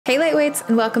Hey Lightweights,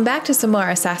 and welcome back to some more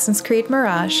Assassin's Creed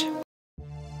Mirage.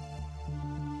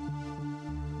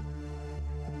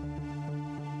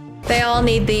 They all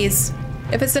need these.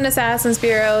 If it's an Assassin's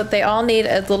Bureau, they all need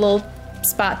a little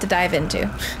spot to dive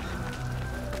into.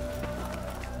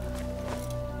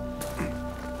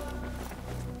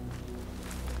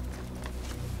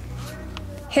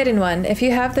 Hidden one. If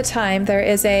you have the time, there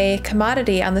is a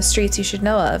commodity on the streets you should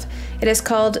know of. It is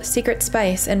called secret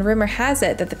spice, and rumor has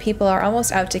it that the people are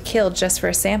almost out to kill just for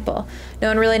a sample. No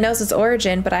one really knows its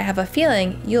origin, but I have a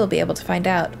feeling you'll be able to find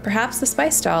out. Perhaps the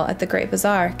spice stall at the Great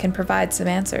Bazaar can provide some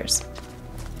answers.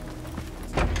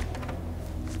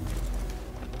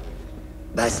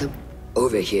 Basim,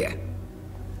 over here.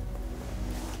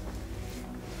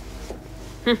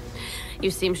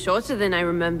 You seem shorter than I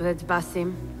remembered,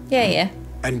 Basim. Yeah.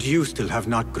 And you still have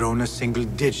not grown a single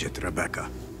digit, Rebecca.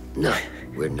 No,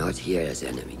 we're not here as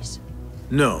enemies.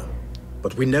 No,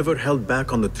 but we never held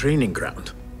back on the training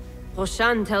ground.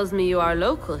 Roshan tells me you are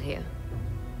local here.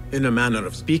 In a manner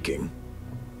of speaking.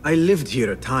 I lived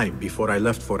here a time before I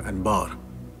left for Anbar.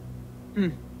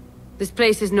 This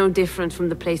place is no different from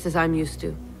the places I'm used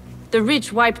to. The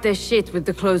rich wipe their shit with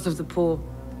the clothes of the poor.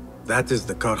 That is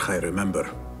the Karch I remember.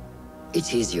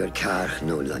 It is your car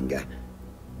no longer.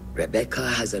 Rebecca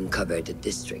has uncovered a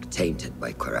district tainted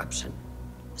by corruption.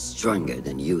 Stronger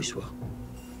than usual.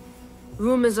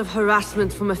 Rumors of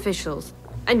harassment from officials,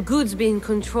 and goods being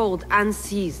controlled and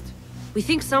seized. We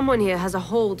think someone here has a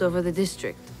hold over the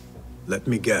district. Let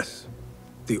me guess.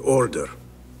 The Order.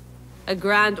 A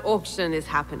grand auction is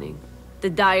happening. The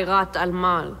Dairat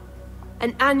al-Mal.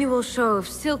 An annual show of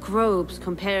silk robes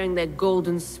comparing their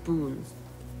golden spoons.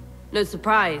 No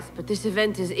surprise, but this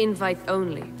event is invite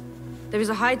only. There is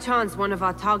a high chance one of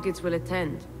our targets will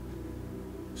attend.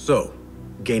 So,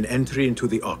 gain entry into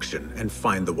the auction and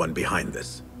find the one behind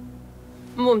this.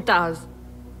 Mumtaz,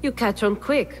 you catch on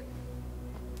quick.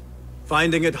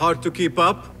 Finding it hard to keep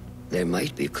up? There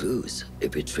might be clues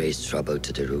if we trace trouble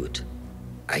to the root.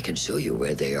 I can show you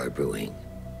where they are brewing.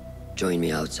 Join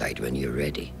me outside when you're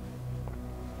ready.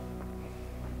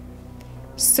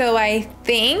 So I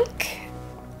think,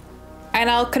 and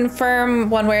I'll confirm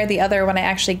one way or the other when I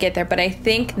actually get there, but I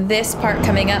think this part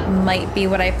coming up might be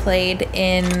what I played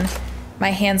in my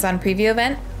hands-on preview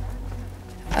event.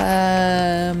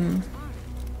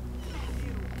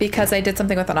 Because I did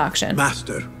something with an auction.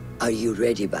 Master. Are you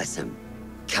ready, Basim?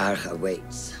 Karch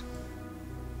awaits.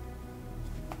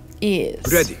 Is.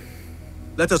 Ready.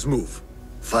 Let us move.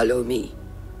 Follow me.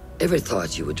 Ever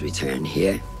thought you would return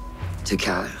here? To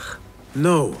Karch?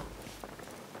 No.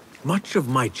 Much of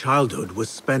my childhood was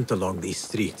spent along these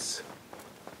streets.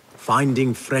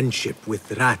 Finding friendship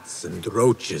with rats and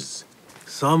roaches.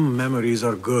 Some memories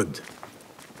are good.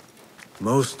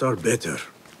 Most are bitter.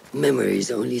 Memories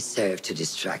only serve to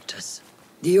distract us.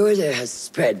 The Order has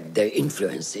spread their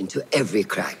influence into every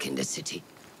crack in the city,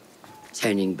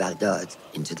 turning Baghdad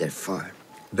into their farm.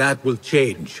 That will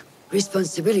change.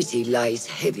 Responsibility lies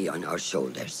heavy on our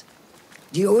shoulders.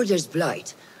 The Order's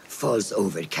blight falls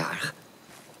over Karch,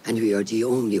 and we are the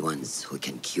only ones who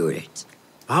can cure it.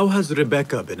 How has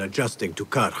Rebecca been adjusting to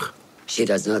Karch? She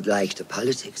does not like the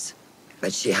politics,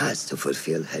 but she has to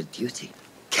fulfill her duty.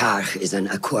 Karch is an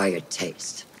acquired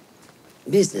taste.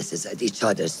 Businesses at each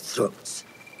other's throats.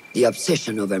 The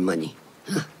obsession over money.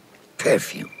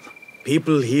 Perfume.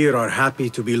 People here are happy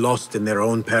to be lost in their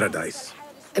own paradise.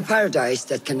 A paradise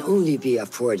that can only be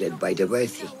afforded by the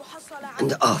wealthy,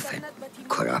 and often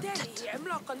corrupted.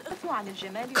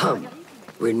 Come,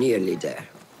 we're nearly there.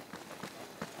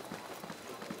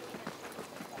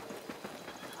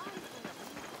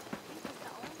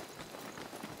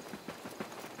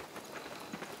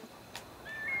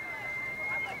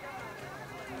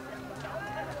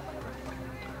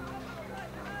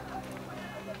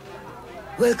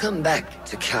 Welcome back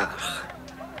to Karch.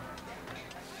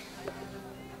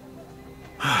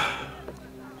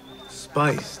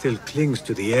 Spice still clings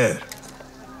to the air.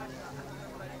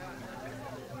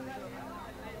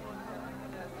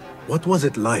 What was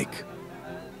it like?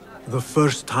 The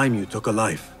first time you took a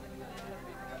life?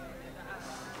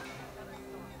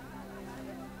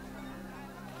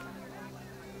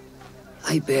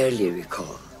 I barely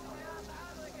recall.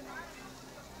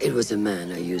 It was a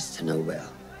man I used to know well.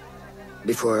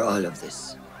 Before all of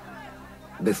this.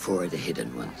 Before the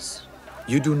Hidden Ones.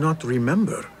 You do not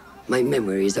remember? My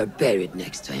memories are buried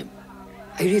next to him.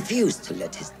 I refuse to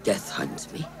let his death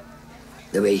hunt me.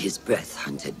 The way his breath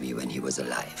hunted me when he was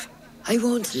alive. I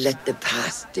won't let the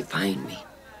past define me.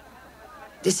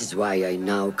 This is why I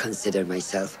now consider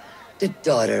myself the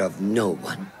daughter of no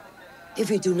one. If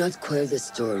we do not quell the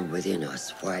storm within us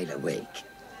while awake,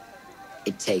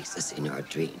 It takes us in our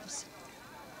dreams.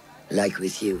 Like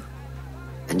with you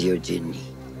and your Jinni.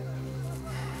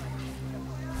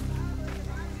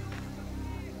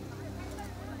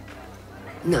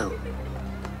 Now,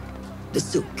 the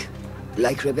souk.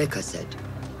 Like Rebecca said,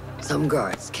 some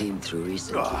guards came through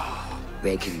recently,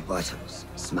 breaking bottles,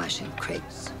 smashing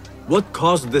crates. What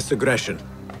caused this aggression?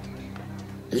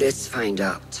 Let's find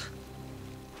out.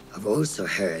 I've also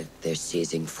heard they're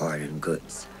seizing foreign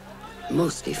goods,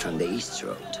 mostly from the East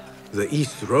Road. The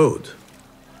East Road?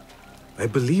 I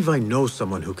believe I know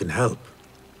someone who can help.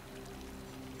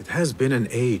 It has been an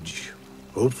age.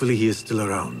 Hopefully he is still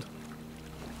around.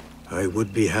 I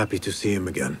would be happy to see him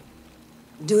again.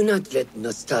 Do not let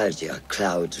nostalgia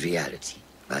cloud reality,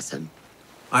 Basim.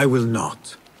 I will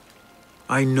not.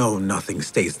 I know nothing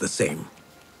stays the same.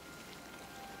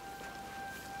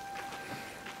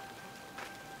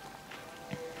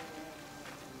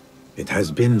 It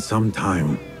has been some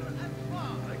time.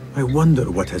 I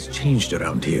wonder what has changed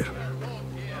around here.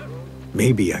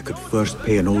 Maybe I could first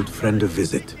pay an old friend a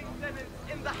visit.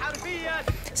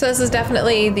 So this is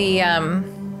definitely the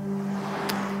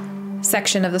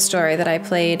section of the story that I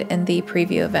played in the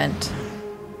preview event.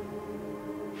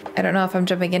 I don't know if I'm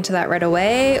jumping into that right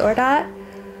away or not.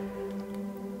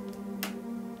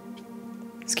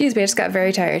 Excuse me, I just got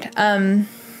very tired.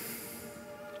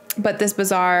 But this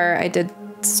bazaar, I did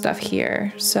stuff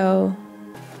here, so...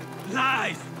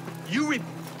 Lies!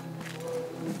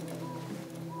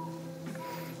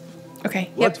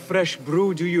 Okay, What fresh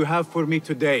brew do you have for me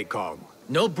today, Kong?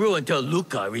 No brew until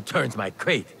Luca returns my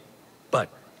crate. But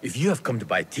if you have come to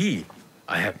buy tea,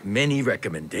 I have many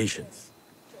recommendations.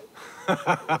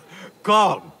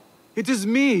 Kong! It is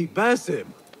me, Basim.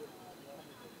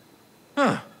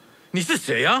 Huh. 你是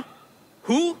谁啊?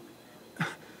 Who?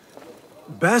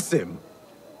 Basim?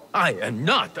 I am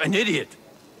not an idiot.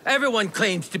 Everyone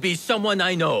claims to be someone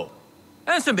I know.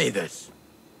 Answer me this.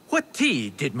 What tea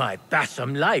did my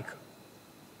Basim like?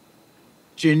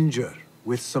 Ginger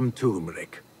with some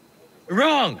turmeric.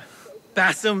 Wrong!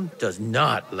 Basim does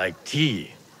not like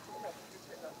tea.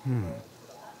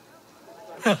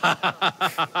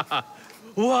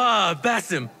 Wow,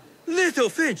 Basim! Little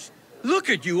Finch! Look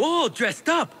at you all dressed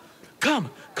up!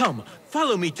 Come, come,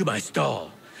 follow me to my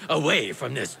stall. Away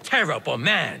from this terrible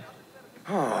man.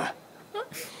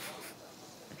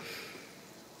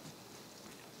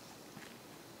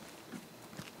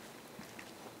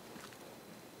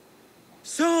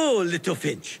 So, Little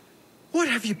Finch, what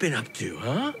have you been up to,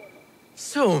 huh?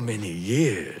 So many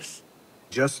years.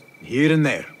 Just here and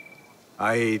there.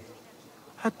 I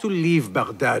had to leave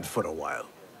Baghdad for a while.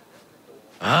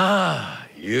 Ah,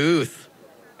 youth.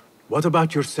 What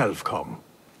about yourself, Kong?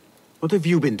 What have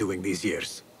you been doing these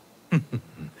years?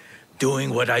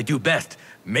 Doing what I do best,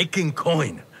 making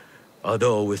coin.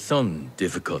 Although with some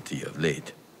difficulty of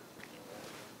late.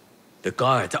 The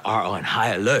guards are on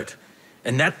high alert,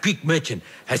 and that Greek merchant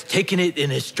has taken it in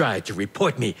his stride to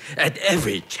report me at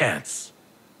every chance.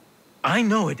 I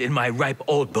know it in my ripe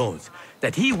old bones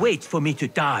that he waits for me to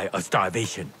die of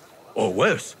starvation. Or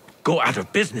worse, go out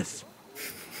of business.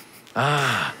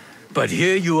 Ah, but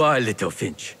here you are, Little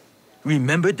Finch.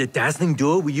 Remember the dazzling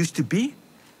duo we used to be?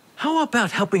 How about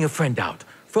helping a friend out,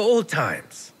 for old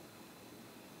times?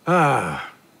 Ah,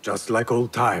 just like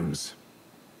old times.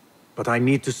 But I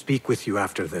need to speak with you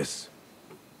after this.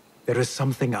 There is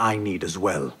something I need as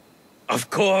well. Of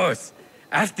course!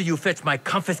 After you fetch my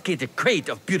confiscated crate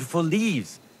of beautiful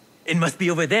leaves. It must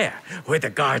be over there, where the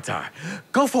guards are.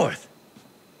 Go forth!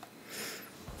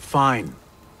 Fine.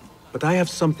 But I have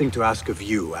something to ask of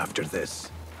you after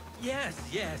this. Yes,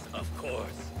 yes, of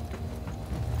course.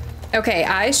 Okay,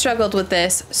 I struggled with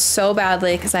this so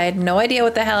badly because I had no idea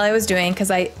what the hell I was doing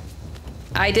because I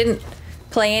didn't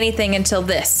play anything until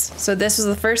this. So this was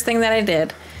the first thing that I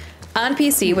did. On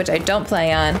PC, which I don't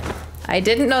play on, I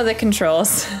didn't know the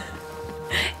controls.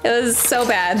 It was so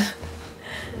bad.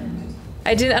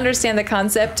 I didn't understand the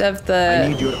concept of I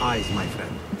need your eyes, my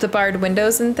friend. the barred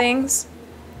windows and things.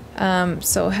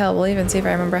 So hell, we'll even see if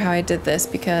I remember how I did this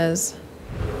because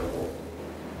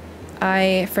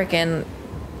I freaking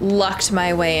lucked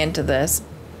my way into this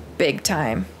big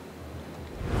time.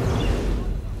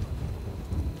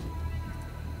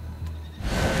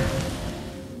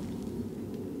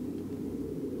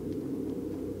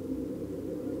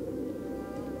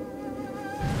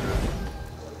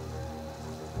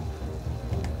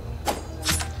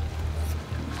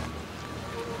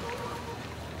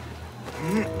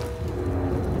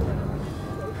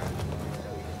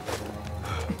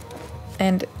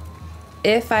 And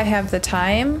if I have the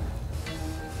time,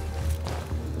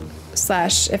 /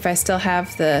 if I still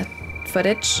have the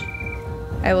footage,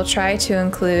 I will try to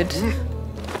include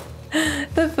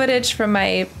the footage from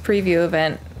my preview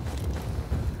event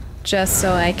just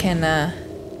so I can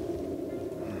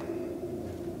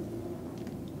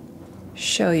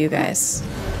show you guys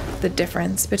the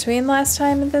difference between last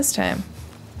time and this time.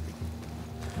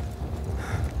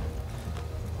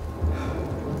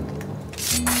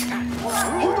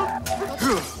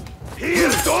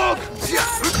 Here, dog!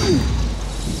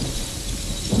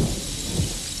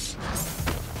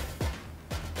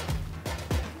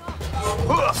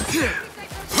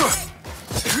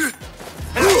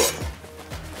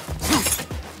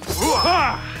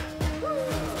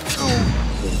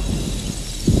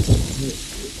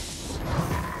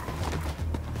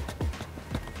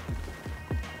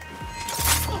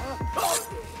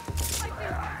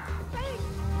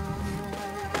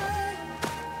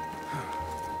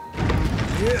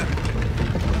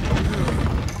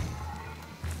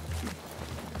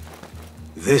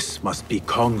 This must be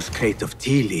Kong's crate of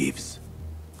tea leaves.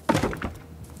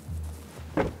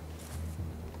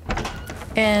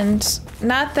 And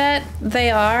not that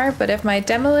they are, but if my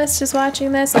demolist is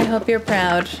watching this, I hope you're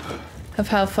proud of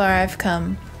how far I've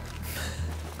come.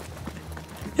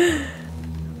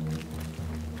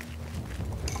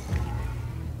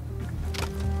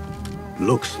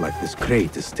 Looks like this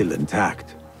crate is still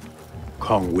intact.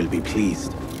 Kong will be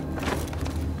pleased.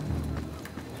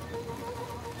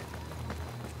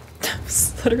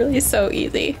 It's literally so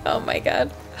easy. Oh my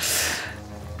god.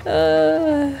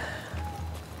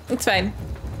 It's fine.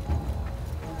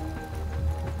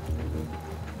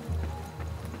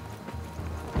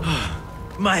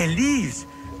 My leaves!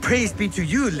 Praise be to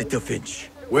you, little Finch.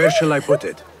 Where shall I put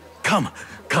it? Come,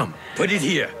 come, put it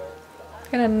here.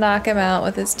 I'm gonna knock him out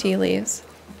with his tea leaves.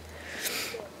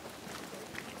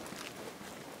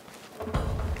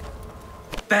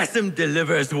 Bassam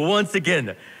delivers once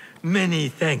again. Many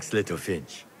thanks, little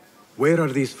Finch. Where are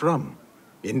these from?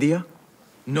 India?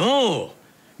 No,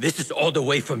 this is all the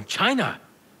way from China.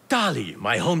 Dali,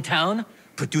 my hometown,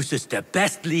 produces the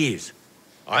best leaves.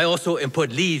 I also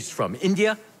import leaves from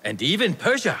India and even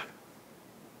Persia.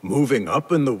 Moving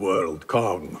up in the world,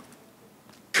 Kong.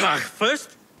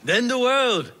 First, then the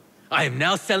world. I am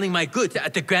now selling my goods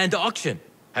at the grand auction.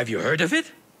 Have you heard of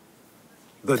it?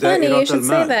 The Funny, you Da'irat should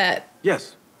say al-Mal. that.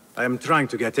 Yes, I am trying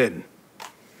to get in.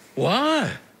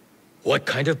 Why? What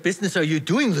kind of business are you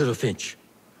doing, little Finch?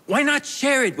 Why not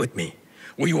share it with me?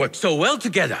 We work so well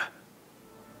together.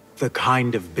 The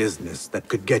kind of business that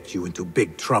could get you into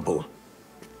big trouble.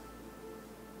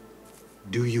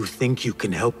 Do you think you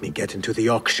can help me get into the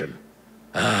auction?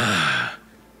 Ah,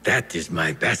 that is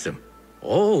my Bassam.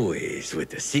 Always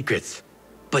with the secrets.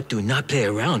 But do not play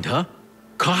around, huh?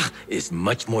 Kah is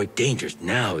much more dangerous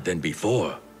now than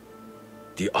before.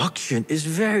 The auction is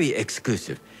very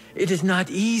exclusive. It is not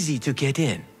easy to get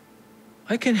in.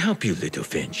 I can help you, little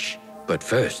Finch. But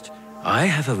first, I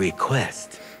have a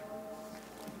request.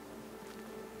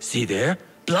 See there?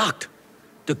 Blocked.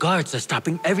 The guards are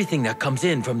stopping everything that comes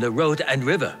in from the road and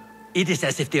river. It is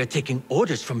as if they are taking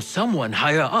orders from someone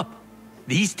higher up.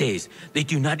 These days, they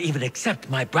do not even accept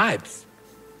my bribes.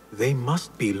 They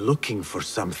must be looking for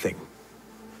something.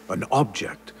 An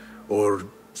object, or...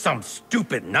 Some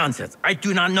stupid nonsense. I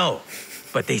do not know.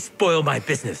 But they spoil my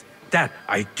business. That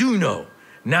I do know.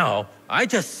 Now, I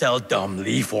just sell dumb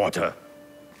leaf water.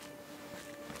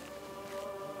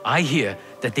 I hear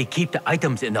that they keep the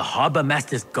items in the harbor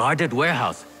master's guarded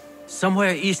warehouse,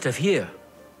 somewhere east of here.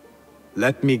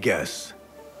 Let me guess.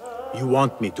 You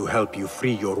want me to help you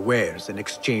free your wares in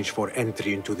exchange for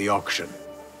entry into the auction.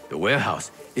 The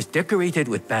warehouse is decorated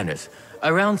with banners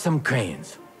around some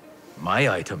cranes. My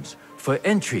items for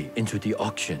entry into the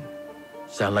auction.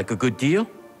 Sound like a good deal?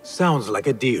 Sounds like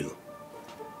a deal.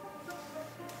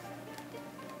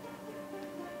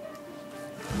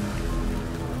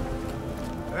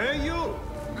 Hey you,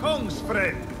 Kong's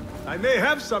friend. I may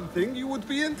have something you would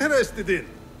be interested in.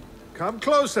 Come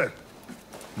closer.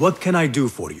 What can I do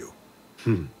for you?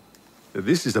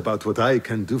 This is about what I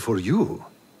can do for you.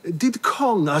 Did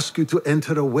Kong ask you to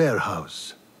enter a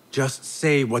warehouse? Just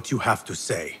say what you have to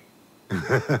say.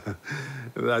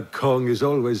 That Kong is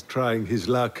always trying his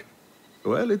luck.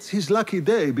 Well, it's his lucky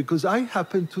day because I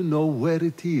happen to know where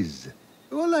it is.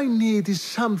 All I need is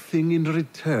something in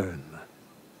return.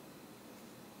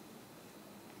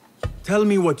 Tell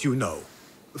me what you know.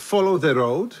 Follow the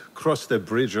road, cross the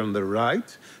bridge on the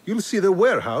right. You'll see the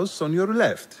warehouse on your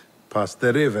left, past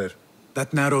the river.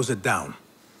 That narrows it down.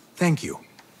 Thank you.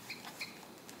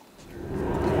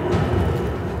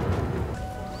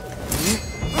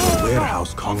 The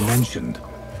warehouse Kong mentioned.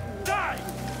 Die!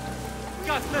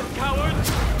 Gutless coward!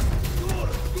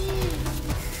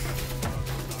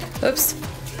 Oops.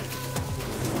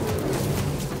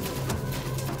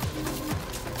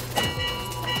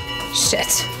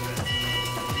 Shit.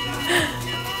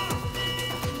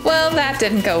 Well, that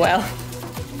didn't go well.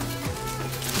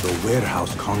 The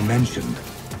warehouse Kong mentioned.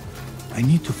 I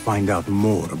need to find out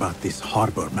more about this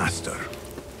harbor master.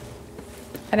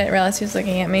 I didn't realize he was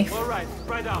looking at me. All right,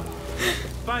 right out.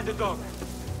 Find the dog.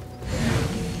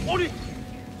 On it!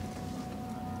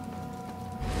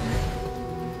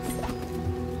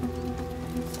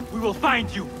 We will find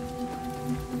you.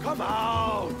 Come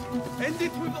out! End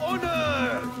it with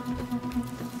honor!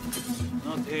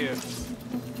 Not here.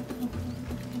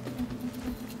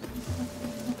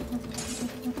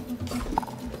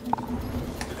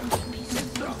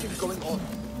 Nothing going on.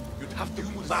 You'd have to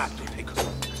move back to take us.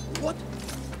 What?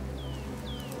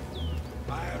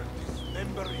 I'll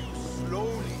dismember you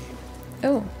slowly.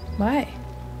 Oh, why?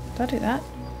 Don't do that.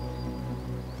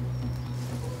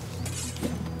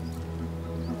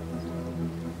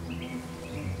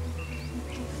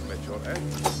 Met your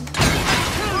end.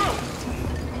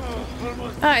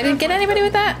 Oh, I didn't get anybody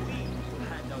with that?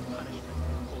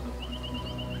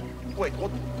 Wait,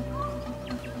 what?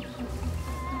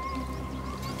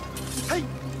 Hey!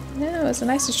 No, it was a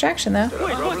nice distraction though.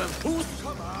 Wait, what?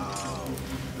 Come out!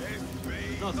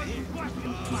 Not here.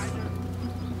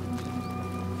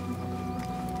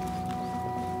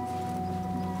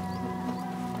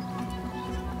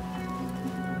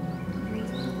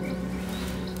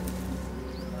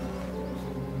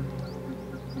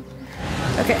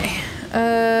 Okay,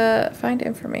 find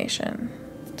information.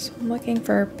 So I'm looking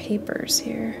for papers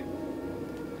here.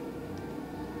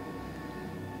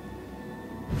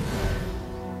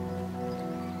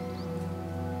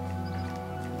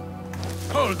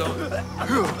 Hold on.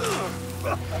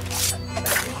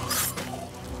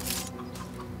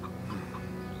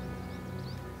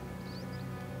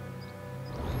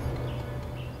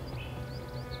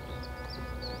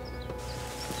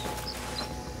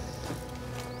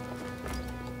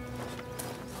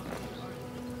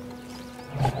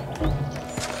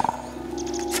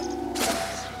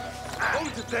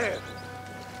 Hold it there!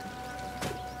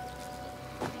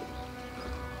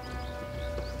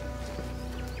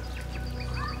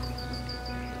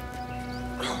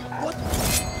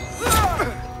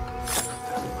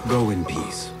 Go in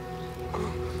peace.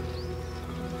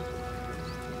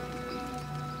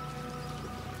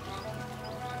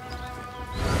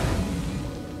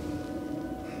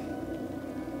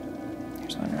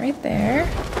 There's one right there.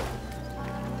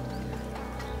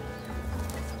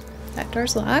 That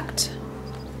door's locked.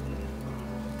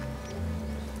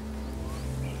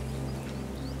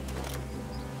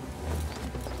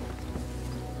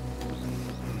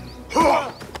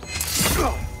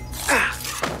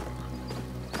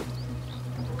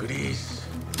 Greece,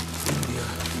 India,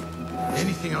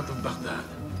 anything out of Baghdad.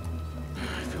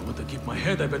 If I want to keep my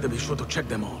head, I better be sure to check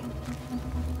them all.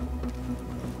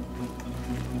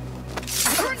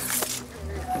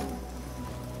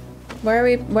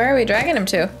 Where are we dragging him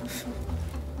to?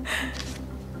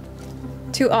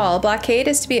 To all, blockade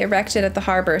is to be erected at the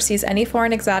harbor. Seize any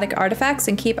foreign exotic artifacts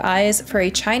and keep eyes for a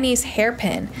Chinese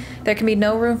hairpin. There can be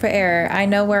no room for error. I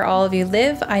know where all of you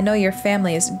live. I know your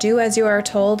families. Do as you are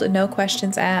told, no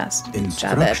questions asked.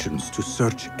 Instructions to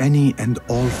search any and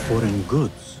all foreign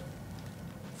goods.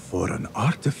 For an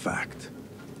artifact.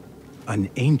 An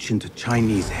ancient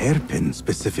Chinese hairpin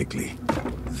specifically.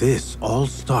 This all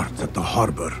starts at the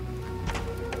harbor.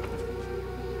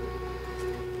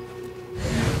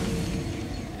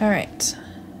 All right.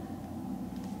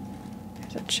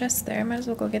 There's a chest there. Might as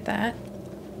well go get that.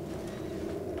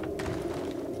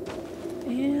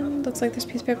 And looks like there's a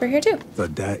piece of paper here too. The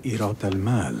Da'irat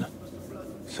al-Mal.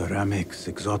 Ceramics,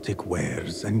 exotic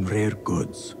wares, and rare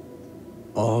goods.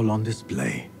 All on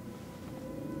display.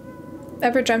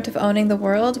 Ever dreamt of owning the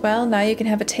world? Well, now you can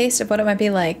have a taste of what it might be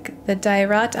like. The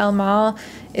Da'irat al-Mal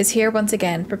is here once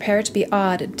again. Prepare to be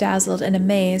awed, dazzled, and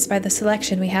amazed by the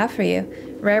selection we have for you.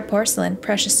 Rare porcelain,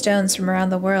 precious stones from around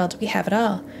the world. We have it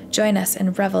all. Join us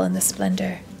and revel in the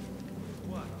splendor.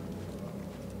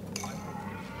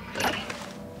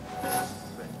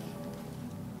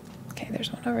 Okay,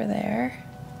 there's one over there.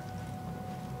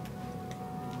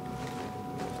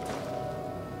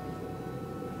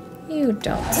 You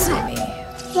don't see me.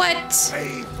 What?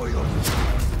 Pay for your...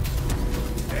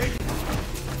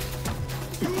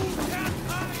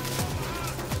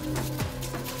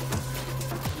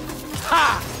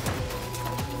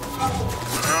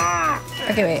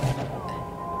 Okay, wait.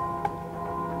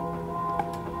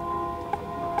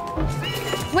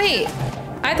 Wait!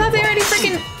 I thought they already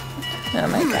freaking... Oh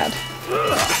my god.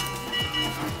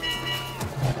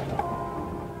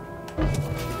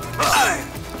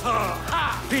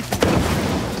 pit.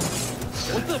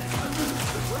 What the?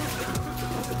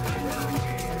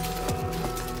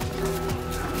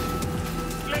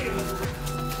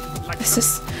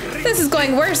 This is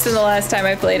going worse than the last time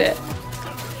I played it.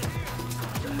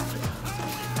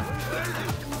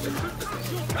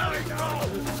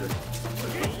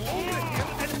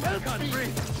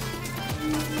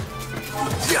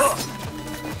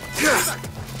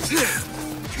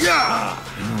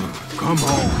 Come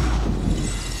on.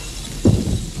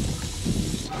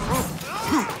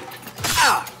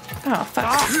 Oh, fuck.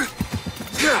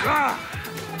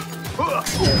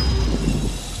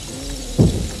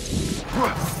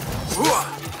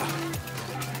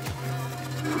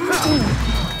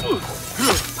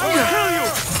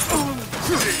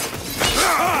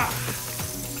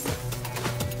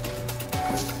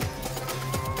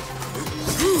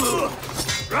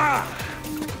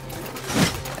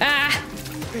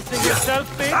 Pissing yourself,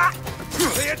 mate?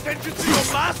 Pay attention to your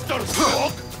master,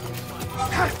 dog!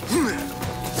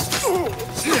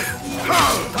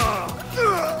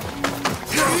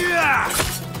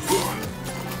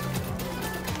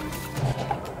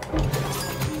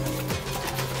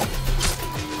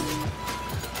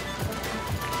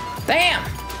 Damn!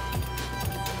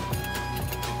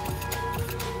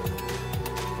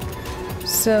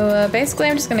 So basically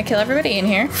I'm just gonna kill everybody in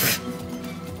here.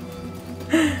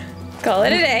 Call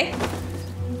it a day.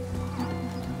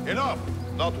 Enough!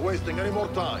 Not wasting any more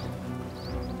time.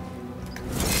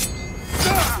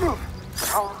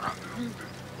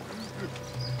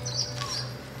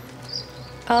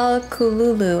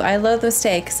 Al-Kululu, I loathe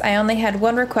mistakes. I only had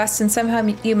one request and somehow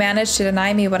you managed to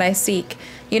deny me what I seek.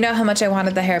 You know how much I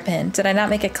wanted the hairpin. Did I not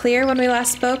make it clear when we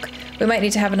last spoke? We might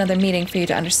need to have another meeting for you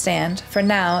to understand. For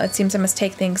now, it seems I must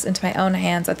take things into my own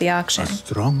hands at the auction. A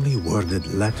strongly worded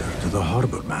letter to the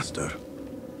harbor master.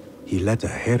 He let a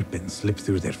hairpin slip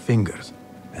through their fingers,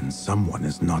 and someone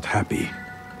is not happy.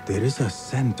 There is a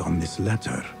scent on this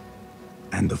letter,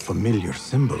 and a familiar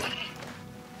symbol.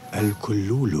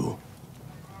 El-Kululu.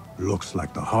 Looks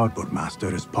like the harbor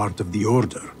master is part of the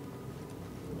order.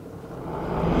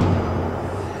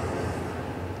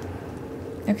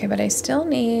 Okay, but I still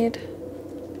need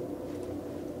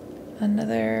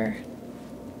another...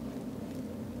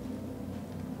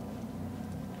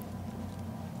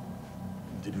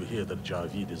 Did you hear that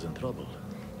Javid is in trouble?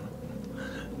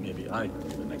 Maybe I could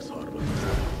be the next harbor.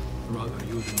 Rather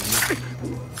you than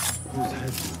me. Whose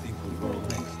head do you think will roll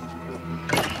next?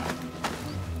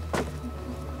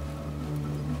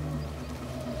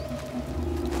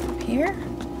 Here?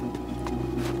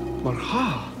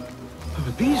 Marha!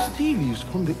 These thieves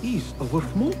from the east are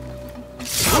worth more.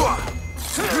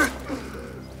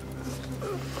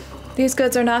 These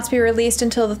goods are not to be released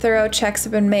until the thorough checks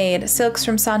have been made. Silks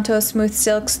from Santo Smooth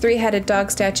Silks, three-headed dog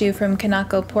statue from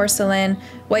Kanako Porcelain,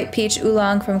 white peach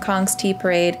oolong from Kong's Tea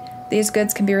Parade. These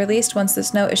goods can be released once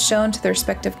this note is shown to the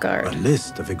respective guard. A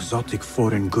list of exotic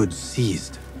foreign goods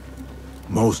seized.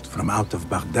 Most from out of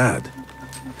Baghdad.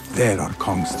 There are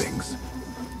Kong's things.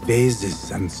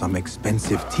 Vases and some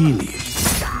expensive tea leaves.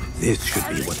 This should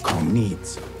be what Kong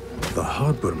needs. The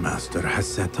harbor master has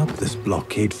set up this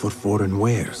blockade for foreign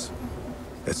wares,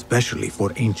 especially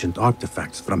for ancient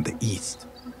artifacts from the east.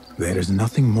 There is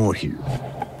nothing more here.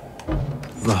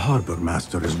 The harbor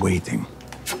master is waiting.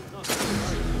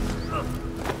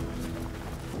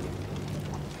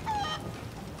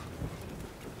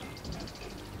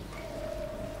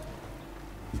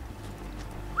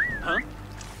 Huh?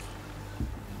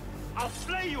 I'll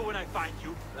slay you when I find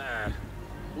you.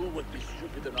 Who would be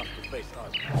stupid enough to face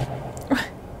us?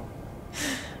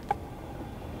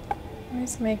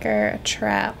 Let's make her a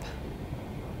trap.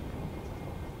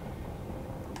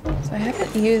 So I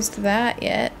haven't used that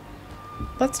yet.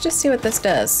 Let's just see what this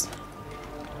does.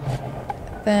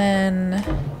 Then...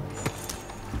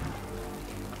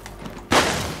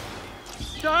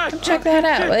 come check that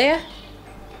out, will ya?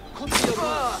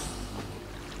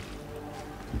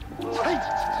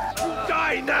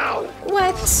 Die now!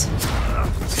 What?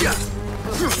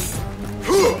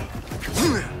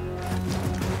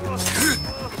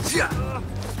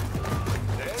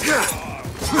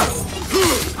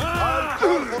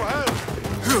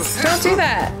 Don't do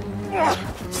that!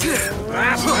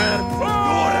 Bastard!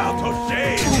 You're out of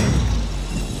shame!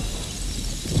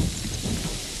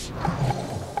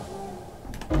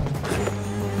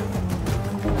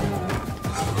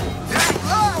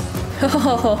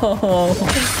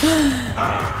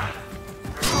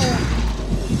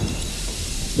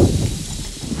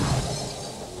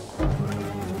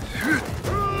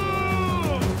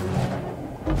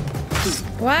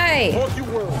 Why? What you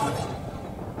will.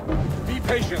 Be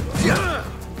patient.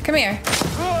 Come here.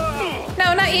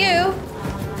 No, not you.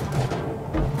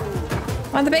 I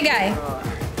want the big guy.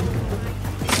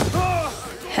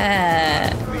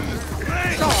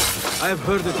 I have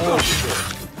heard it all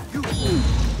before.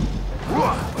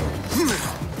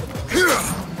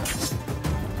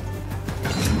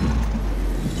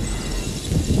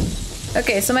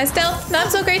 Okay, so my stealth,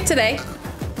 not so great today.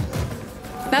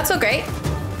 Not so great,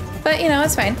 but you know,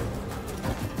 it's fine.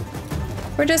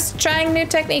 We're just trying new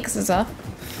techniques is all.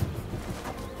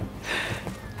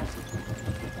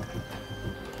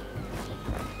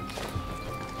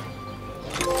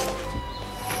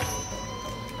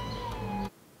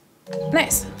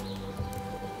 Nice.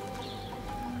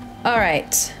 All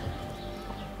right.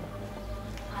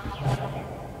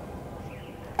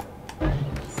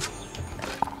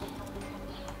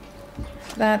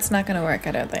 That's not gonna work,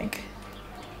 I don't think.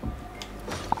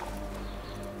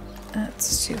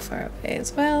 That's too far away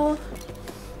as well.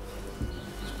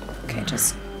 Okay,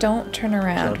 just don't turn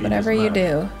around, whatever you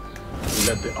do. He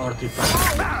let the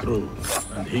artifact slip through,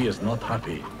 and he is not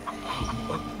happy.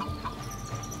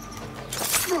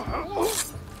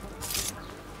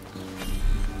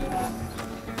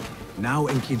 Now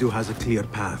Enkidu has a clear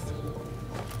path.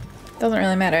 Doesn't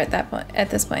really matter at that point. At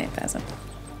this point, Plaza.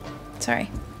 Sorry.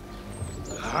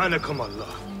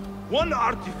 Hanakum-Allah. One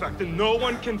artifact and no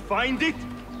one can find it?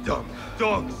 Dumb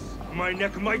dogs. My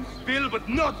neck might spill, but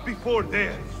not before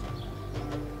theirs.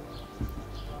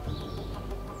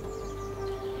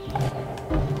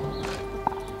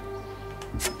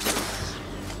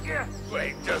 Yeah,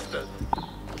 wait, just a...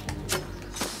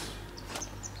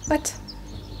 What?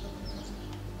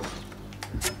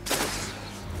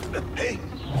 Hey!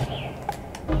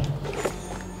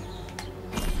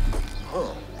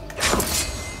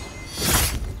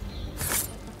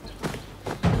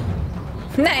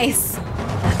 Nice!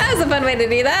 That was a fun way to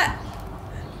do that.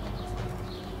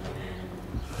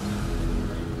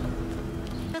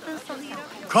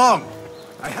 Come!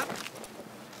 I have...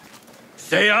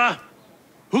 Seiya!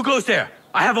 Who goes there?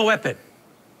 I have a weapon.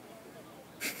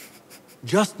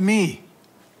 Just me.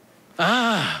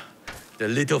 Ah, the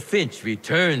little finch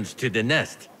returns to the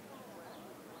nest.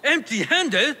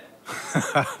 Empty-handed?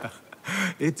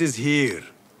 It is here.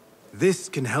 This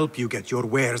can help you get your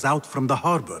wares out from the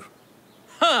harbor.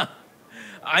 Ha!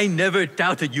 I never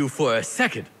doubted you for a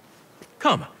second.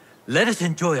 Come, let us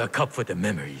enjoy a cup for the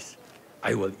memories.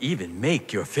 I will even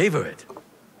make your favorite.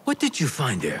 What did you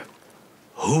find there?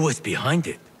 Who was behind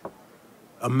it?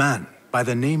 A man by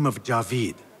the name of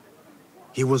Javid.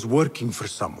 He was working for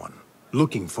someone,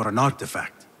 looking for an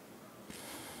artifact.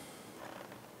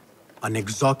 An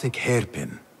exotic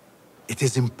hairpin. It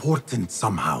is important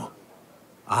somehow.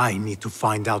 I need to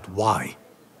find out why.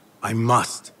 I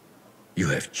must. You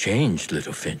have changed,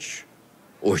 little Finch.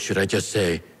 Or should I just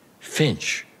say,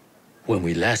 Finch. When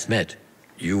we last met,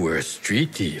 you were a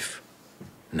street thief.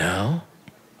 Now,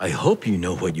 I hope you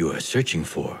know what you are searching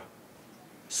for.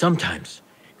 Sometimes,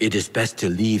 it is best to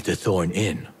leave the thorn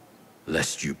in,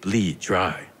 lest you bleed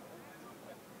dry.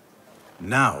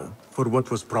 Now, for what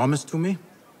was promised to me?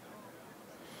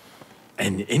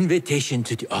 An invitation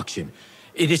to the auction.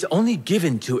 It is only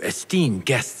given to esteemed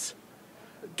guests.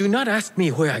 Do not ask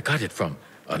me where I got it from,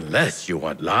 unless you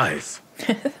want lies.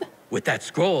 With that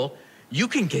scroll, you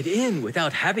can get in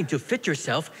without having to fit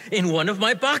yourself in one of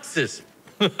my boxes.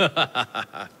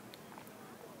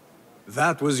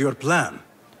 That was your plan.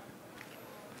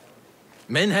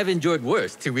 Men have endured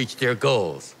worse to reach their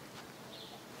goals.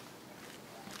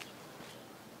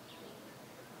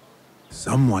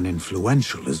 Someone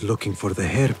influential is looking for the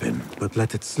hairpin, but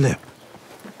let it slip.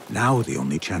 Now the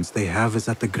only chance they have is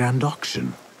at the grand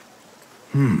auction.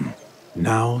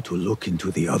 Now to look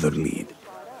into the other lead.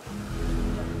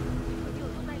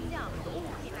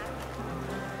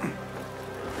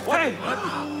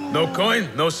 No coin,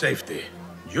 no safety.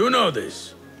 You know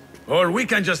this. Or we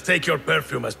can just take your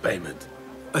perfume as payment.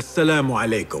 Assalamu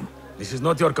alaikum. This is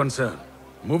not your concern.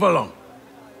 Move along.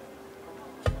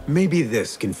 Maybe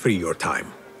this can free your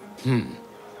time.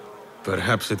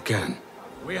 Perhaps it can.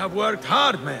 We have worked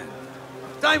hard, man.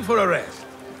 Time for a rest.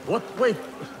 What? Wait.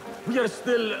 We are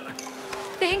still...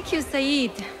 Thank you,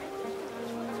 Said.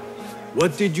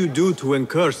 What did you do to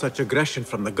incur such aggression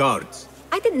from the guards?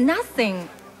 I did nothing.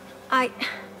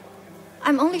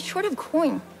 I'm only short of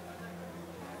coin.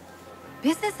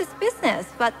 Business is business,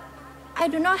 but I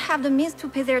do not have the means to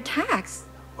pay their tax.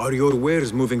 Are your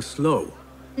wares moving slow?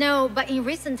 No, but in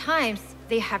recent times,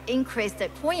 they have increased the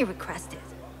coin requested.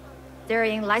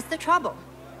 Therein lies the trouble.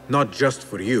 Not just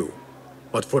for you,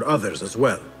 but for others as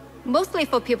well. Mostly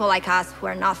for people like us who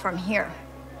are not from here,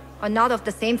 or not of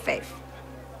the same faith.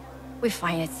 We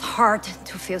find it's hard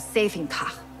to feel safe in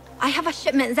Kah. I have a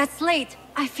shipment that's late.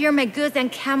 I fear my goods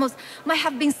and camels might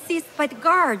have been seized by the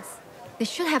guards. They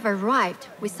should have arrived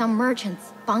with some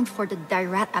merchants bound for the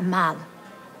Dairat Amal.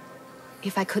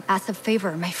 If I could ask a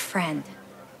favor, my friend,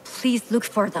 please look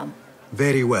for them.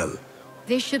 Very well.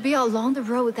 They should be along the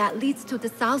road that leads to the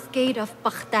south gate of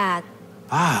Baghdad.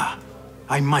 Ah,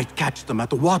 I might catch them at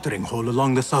the watering hole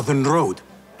along the southern road.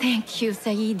 Thank you,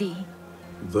 Saidi.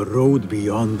 The road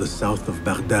beyond the south of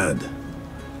Baghdad.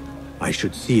 I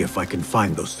should see if I can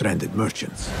find those stranded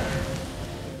merchants.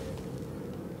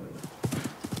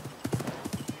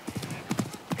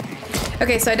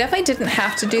 Okay, so I definitely didn't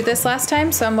have to do this last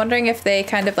time, so I'm wondering if they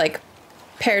kind of like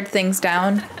pared things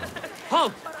down.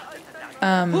 Halt!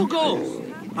 Who goes?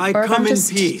 I come in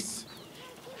peace.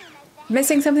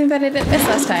 Missing something that I didn't miss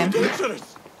last time.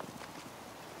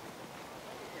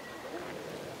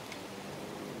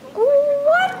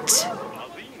 What?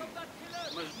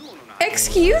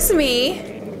 Excuse me?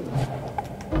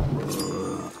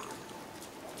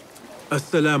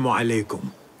 Assalamu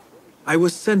alaikum. I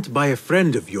was sent by a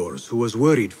friend of yours who was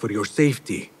worried for your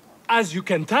safety. As you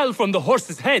can tell from the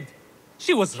horse's head,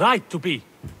 she was right to be.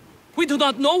 We do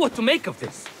not know what to make of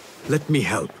this. Let me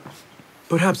help.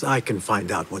 Perhaps I can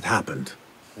find out what happened.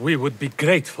 We would be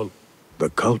grateful. The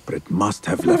culprit must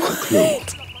have left a clue.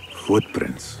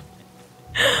 Footprints.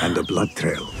 And a blood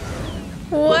trail.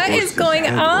 What is going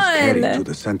on? Was carried to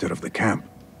the center of the camp.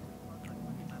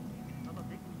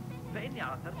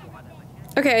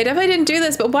 Okay, I definitely didn't do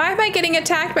this, but why am I getting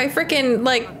attacked by freaking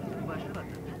like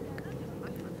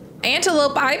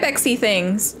antelope ibexy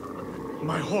things?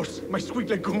 My horse, my sweet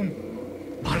legume.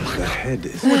 The head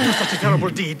is. Who would do such a terrible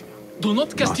deed? Do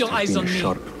not cast your eyes on me.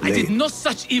 I did no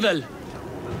such evil.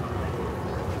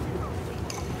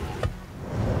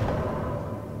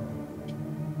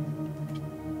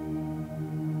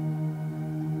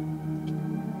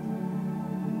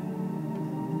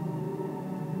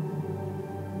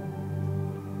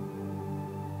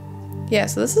 Yeah,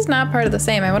 so this is not part of the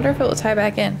same. I wonder if it will tie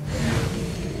back in.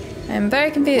 I'm very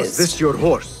confused. Was this your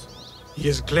horse? He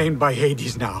is claimed by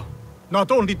Hades now. Not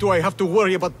only do I have to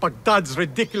worry about Baghdad's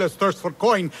ridiculous thirst for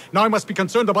coin, now I must be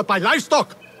concerned about my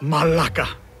livestock! Malaka!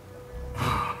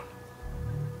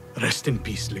 Rest in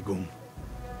peace, Legume.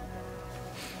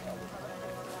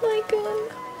 My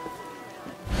God.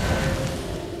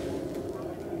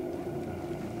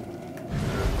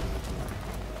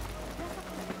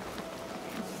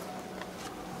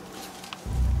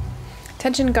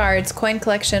 Attention guards, coin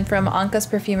collection from Anka's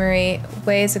Perfumery,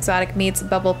 Way's Exotic Meats,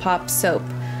 Bubble Pop Soap.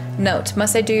 Note,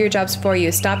 must I do your jobs for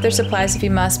you? Stop their supplies if you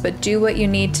must, but do what you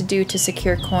need to do to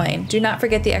secure coin. Do not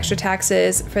forget the extra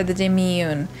taxes for the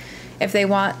Demiyun. If they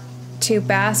want to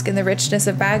bask in the richness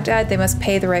of Baghdad, they must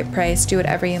pay the right price. Do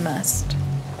whatever you must.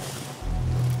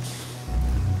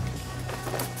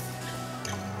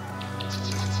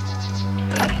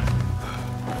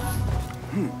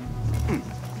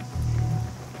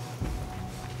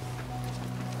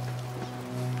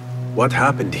 What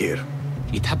happened here?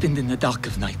 It happened in the dark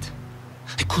of night.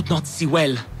 I could not see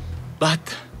well,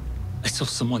 but I saw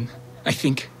someone, I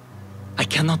think. I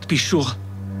cannot be sure.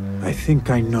 I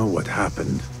think I know what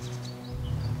happened.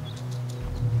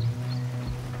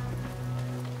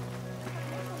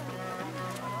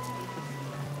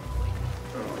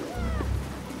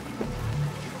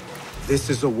 This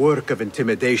is a work of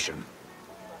intimidation.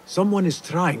 Someone is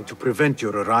trying to prevent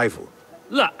your arrival.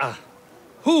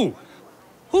 Who?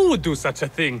 Who would do such a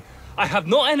thing? I have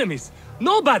no enemies,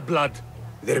 no bad blood.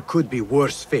 There could be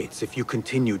worse fates if you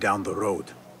continue down the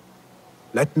road.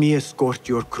 Let me escort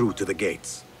your crew to the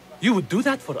gates. You would do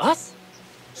that for us?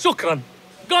 Shukran.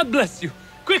 God bless you.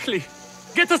 Quickly,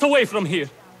 get us away from here.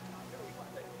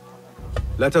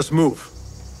 Let us move.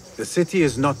 The city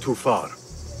is not too far.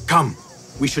 Come,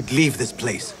 we should leave this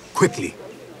place, quickly.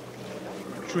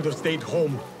 Should have stayed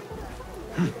home.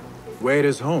 Where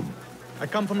is home? I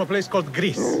come from a place called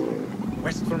Greece.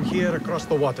 West from here, across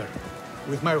the water.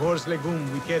 With my horse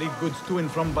Legume, we carried goods to and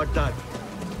from Baghdad.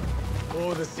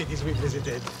 Oh, the cities we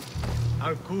visited.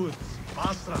 Al-Quds,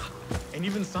 Basra, and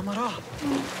even Samarra.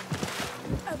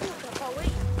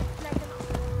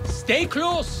 Stay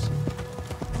close!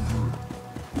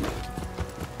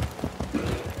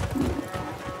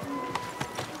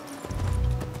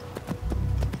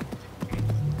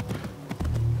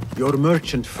 Your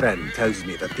merchant friend tells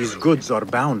me that these goods are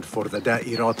bound for the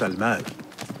Da'irat al-Mal.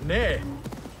 Nay,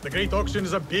 the Great Auction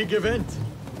is a big event,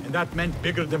 and that meant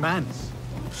bigger demands.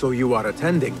 So you are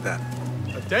attending then?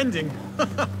 Attending?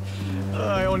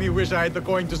 I only wish I had the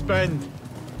coin to spend.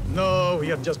 No,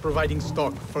 we are just providing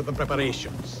stock for the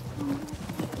preparations.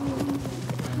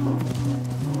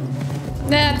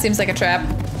 Nah, it seems like a trap.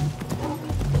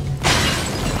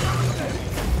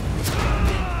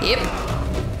 Yep.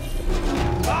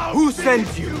 Who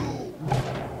sent you?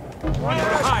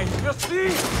 Hi, you see?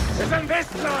 It's in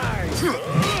this line!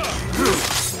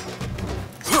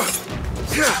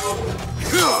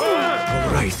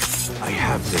 All right, I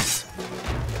have this.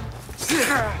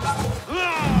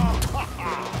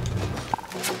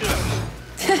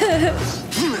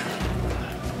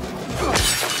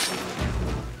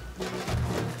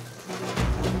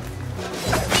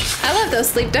 I love those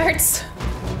sleep darts.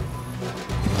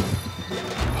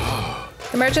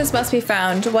 The merchants must be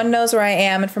found. One knows where I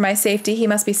am, and for my safety, he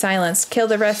must be silenced. Kill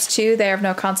the rest too, they are of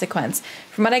no consequence.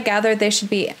 From what I gathered, they should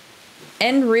be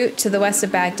en route to the west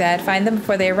of Baghdad. Find them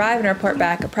before they arrive and report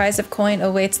back. A prize of coin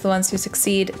awaits the ones who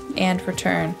succeed and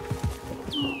return.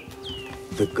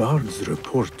 The guards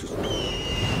report to...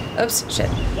 Oops, shit.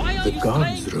 The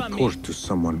guards report to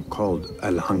someone called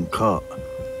Al-Hanqa.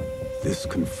 This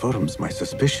confirms my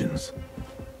suspicions.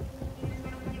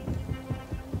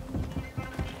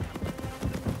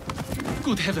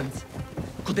 Good heavens!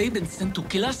 Could they have been sent to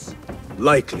kill us?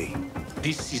 Likely.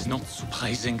 This is not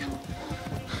surprising.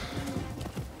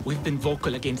 We've been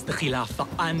vocal against the Khilafah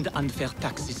and unfair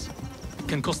taxes. It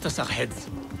can cost us our heads.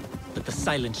 But the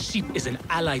silent sheep is an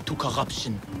ally to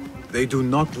corruption. They do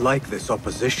not like this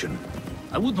opposition.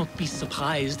 I would not be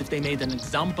surprised if they made an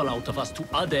example out of us to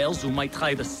others who might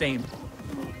try the same.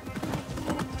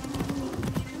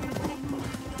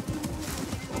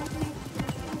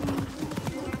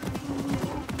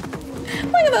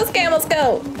 Look at those camels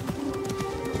go!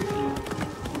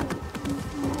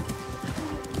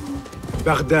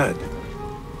 Baghdad,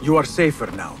 you are safer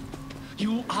now.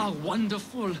 You are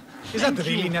wonderful. Is that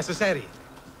really necessary?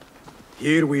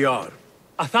 Here we are.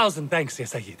 1,000 thanks, Ya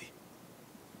Sayyidi.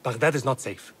 Baghdad is not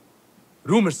safe.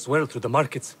 Rumors swirl through the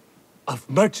markets of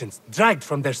merchants dragged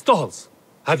from their stalls.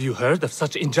 Have you heard of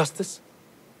such injustice?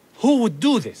 Who would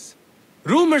do this?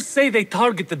 Rumors say they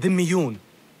target the Dhimmiyun,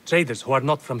 traders who are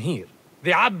not from here.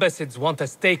 The Abbasids want a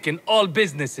stake in all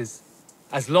businesses.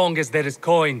 As long as there is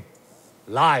coin,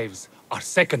 lives are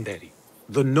secondary.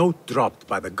 The note dropped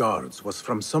by the guards was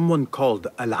from someone called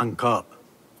Al-Hanqa.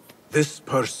 This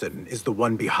person is the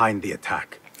one behind the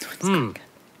attack.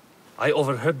 I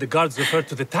overheard the guards refer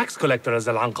to the tax collector as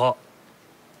Al-Hanqa,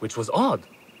 which was odd.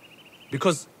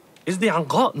 Because, is the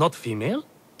Hanqa not female?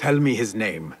 Tell me his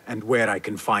name and where I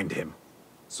can find him.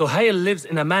 Suhail lives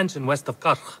in a mansion west of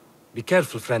Karkh. Be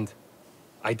careful, friend.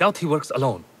 I doubt he works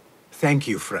alone. Thank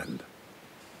you, friend.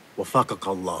 Wafaqak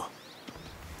Allah.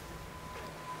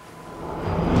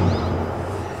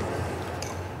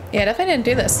 Yeah, definitely didn't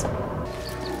do this.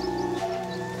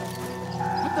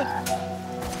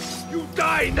 You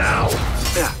die now!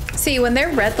 See, when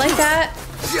they're red like that,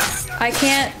 I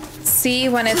can't see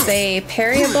when it's a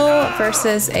parryable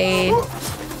versus a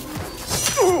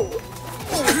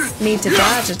need to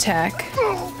dodge attack.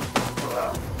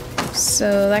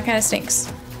 So that kind of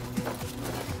stinks.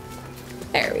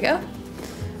 There we go.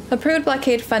 Approved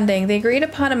blockade funding. The agreed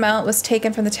upon amount was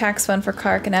taken from the tax fund for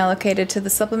Kark and allocated to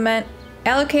supplement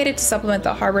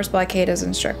the harbor's blockade as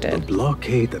instructed. The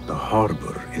blockade at the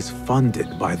harbor is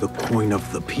funded by the coin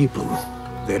of the people.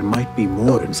 There might be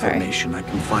more information I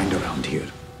can find around here.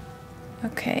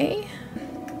 Okay.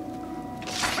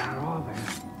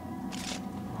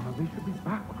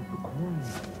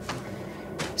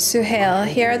 Suhail,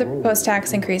 here are the proposed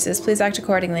tax increases. Please act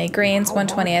accordingly. Grains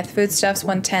 1/20th, foodstuffs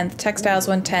 1/10th, textiles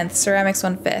 1/10th, ceramics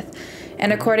 1/5.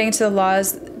 And according to the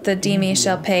laws, the dhimmi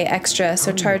shall pay extra,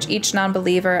 so charge each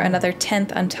non-believer another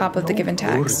 10th on top of the given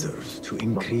tax. Orders to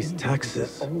increase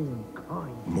taxes.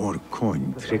 More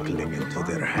coin trickling into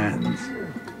their hands.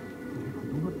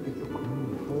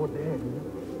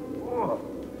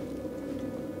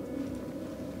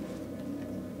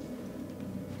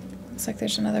 Looks like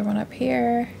there's another one up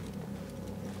here.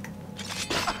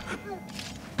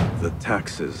 The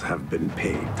taxes have been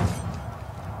paid.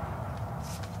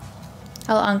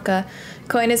 Al-Anka,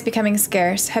 coin is becoming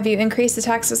scarce. Have you increased the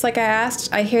taxes like I asked?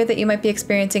 I hear that you might be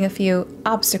experiencing a few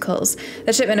obstacles.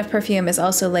 The shipment of perfume is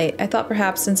also late. I thought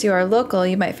perhaps since you are local,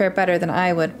 you might fare better than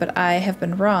I would, but I have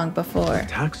been wrong before. The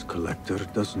tax collector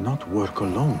does not work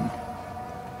alone.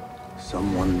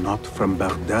 Someone not from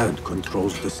Baghdad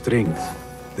controls the strings.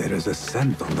 There is a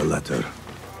scent on the letter.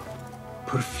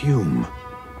 Perfume.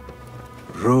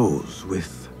 Rose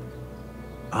with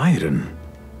iron.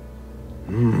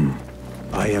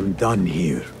 I am done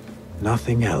here.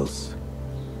 Nothing else.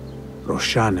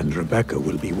 Roshan and Rebecca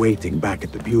will be waiting back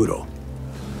at the bureau.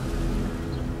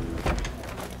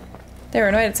 They were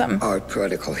annoyed at something. Our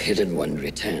prodigal hidden one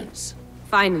returns.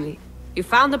 Finally, you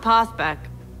found the path back.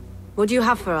 What do you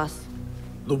have for us?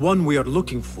 The one we are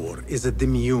looking for is a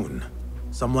Dhimmiyun.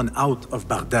 Someone out of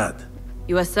Baghdad.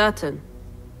 You are certain?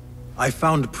 I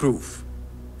found proof.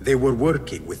 They were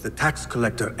working with the tax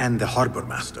collector and the harbor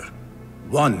master.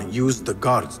 One used the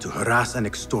guards to harass and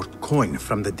extort coin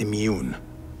from the Demiun.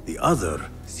 The other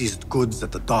seized goods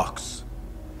at the docks.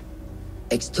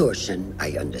 Extortion,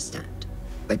 I understand.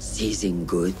 But seizing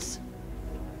goods?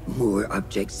 More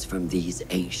objects from these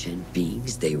ancient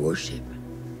beings they worship?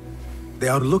 They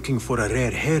are looking for a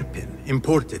rare hairpin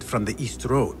imported from the East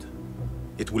Road.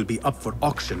 It will be up for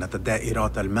auction at the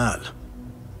Da'irat al-Mal.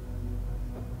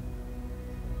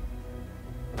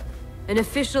 An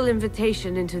official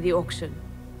invitation into the auction.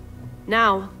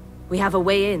 Now, we have a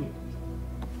way in.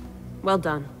 Well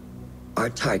done. Our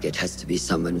target has to be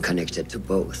someone connected to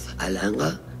both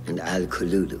Al-Anga and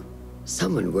Al-Kululu.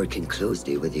 Someone working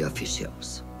closely with the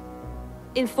officials.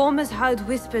 Informers heard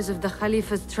whispers of the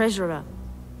Khalifa's treasurer.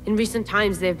 In recent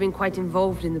times, they have been quite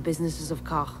involved in the businesses of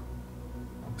Kar.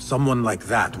 Someone like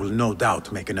that will no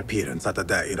doubt make an appearance at the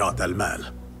Da'irat al-Mal.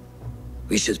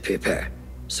 We should prepare,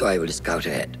 so I will scout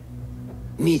ahead.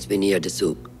 Meet me near the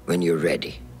souk when you're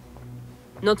ready.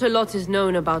 Not a lot is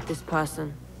known about this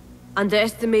person.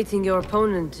 Underestimating your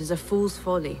opponent is a fool's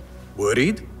folly.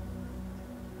 Worried?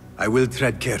 I will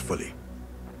tread carefully.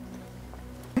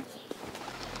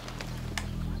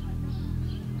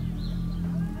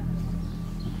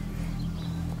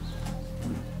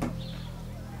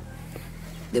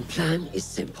 The plan is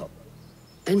simple.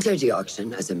 Enter the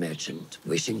auction as a merchant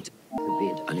wishing to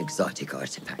bid on exotic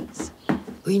artifacts.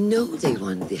 We know they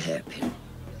want the hairpin,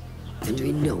 and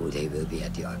we know they will be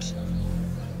at the auction.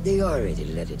 They already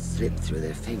let it slip through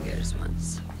their fingers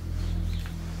once.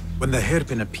 When the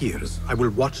hairpin appears, I will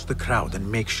watch the crowd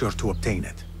and make sure to obtain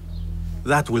it.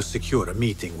 That will secure a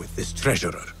meeting with this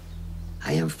treasurer.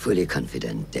 I am fully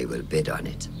confident they will bid on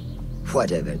it,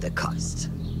 whatever the cost.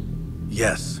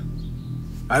 Yes.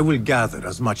 I will gather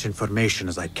as much information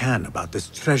as I can about this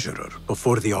treasurer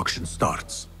before the auction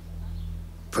starts.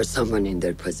 For someone in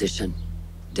their position,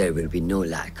 there will be no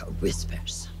lack of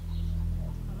whispers.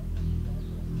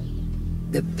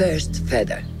 The first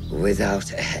feather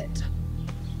without a head.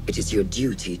 It is your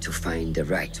duty to find the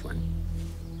right one.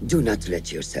 Do not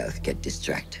let yourself get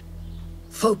distracted.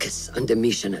 Focus on the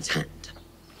mission at hand.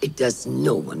 It does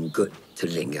no one good to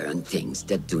linger on things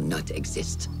that do not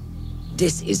exist.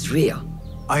 This is real.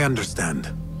 I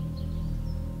understand.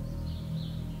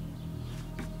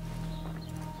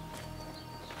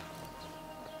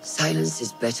 Silence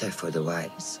is better for the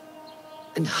wise.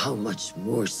 And how much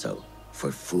more so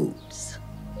for fools.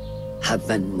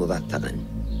 Habban mubattaban.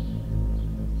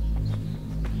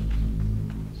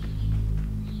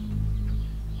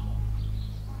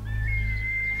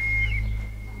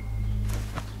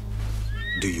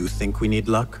 Do you think we need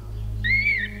luck?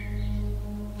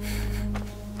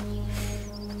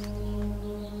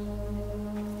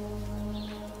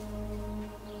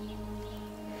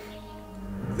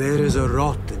 There is a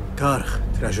rot in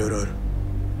Karch, treasurer.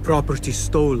 Property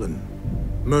stolen,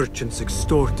 merchants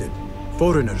extorted,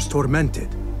 foreigners tormented.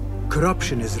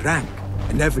 Corruption is rank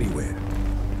and everywhere.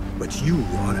 But you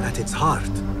are at its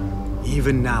heart.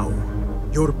 Even now,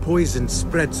 your poison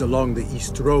spreads along the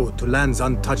East Road to lands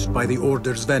untouched by the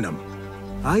Order's venom.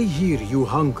 I hear you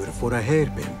hunger for a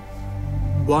hairpin.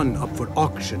 One up for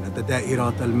auction at the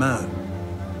Da'irat al-Mal.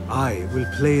 I will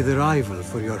play the rival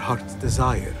for your heart's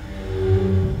desire.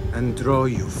 And draw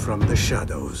you from the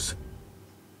shadows.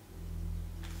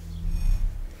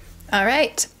 All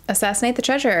right, assassinate the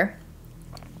treasurer.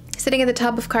 Sitting at the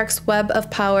top of Kark's web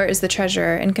of power is the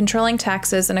treasurer. In controlling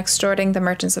taxes and extorting the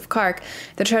merchants of Kark,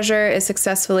 the treasurer is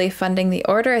successfully funding the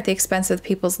order at the expense of the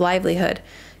people's livelihood.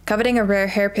 Coveting a rare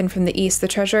hairpin from the east, the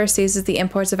treasurer seizes the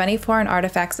imports of any foreign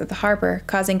artifacts at the harbor,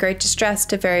 causing great distress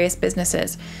to various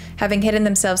businesses. Having hidden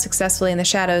themselves successfully in the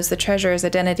shadows, the treasurer's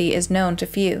identity is known to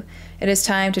few. It is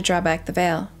time to draw back the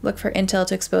veil. Look for intel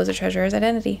to expose the treasurer's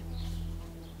identity.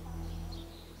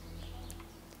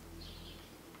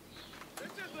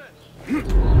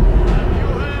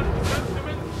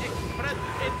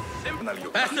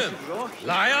 Pass him,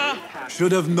 liar!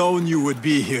 Should have known you would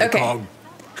be here, Kong.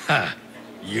 Ha!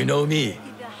 You know me.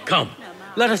 Come,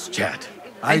 let us chat.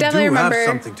 I do have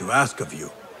something to ask of you.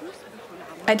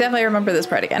 I definitely remember this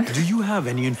part again. Do you have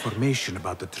any information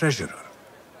about the treasurer?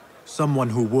 Someone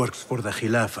who works for the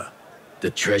Khilafah. The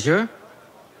treasurer?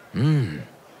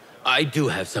 I do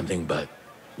have something, but...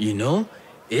 You know,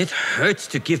 it hurts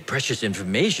to give precious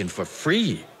information for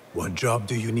free. What job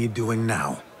do you need doing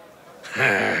now?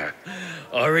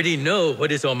 Already know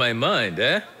what is on my mind,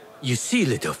 eh? You see,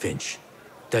 little Finch,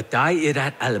 the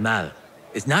Da'irat al-Mal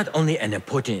is not only an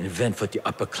important event for the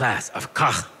upper class of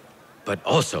Kach, but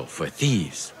also for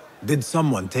thieves. Did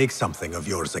someone take something of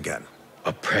yours again?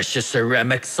 A precious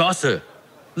ceramic saucer.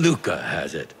 Luca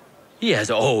has it. He has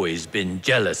always been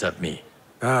jealous of me.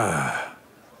 Ah,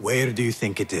 where do you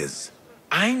think it is?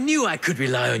 I knew I could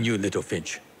rely on you, little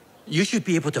Finch. You should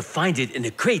be able to find it in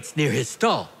the crates near his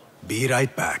stall. Be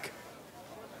right back.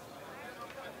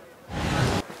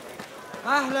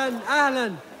 Ahlan,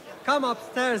 ahlan. Come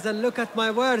upstairs and look at my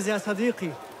wares, ya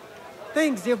Sadiqi.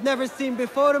 Things you've never seen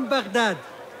before in Baghdad.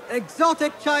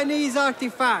 Exotic Chinese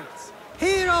artifacts.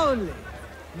 Here only.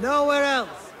 Nowhere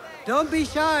else. Don't be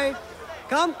shy.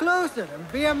 Come closer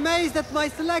and be amazed at my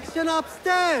selection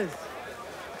upstairs.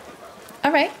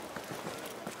 All right.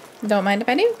 Don't mind if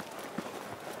I do.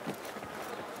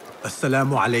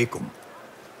 Assalamu alaikum.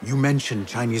 You mentioned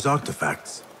Chinese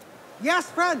artifacts. Yes,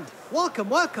 friend. Welcome,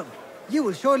 welcome. You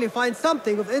will surely find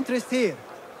something of interest here.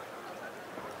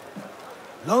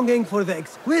 Longing for the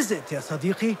exquisite, ya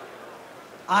Sadiqi?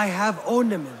 I have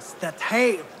ornaments that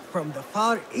hail from the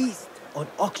Far East on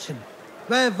auction.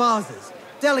 Rare vases,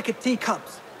 delicate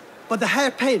teacups. But the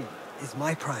hairpin is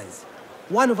my prize.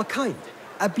 One of a kind.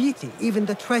 A beauty even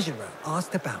the treasurer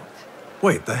asked about.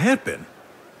 Wait, the hairpin?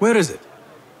 Where is it?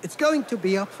 It's going to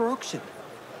be up for auction.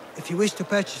 If you wish to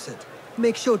purchase it,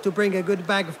 make sure to bring a good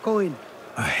bag of coin.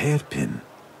 A hairpin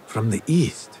from the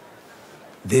East.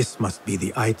 This must be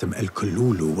the item El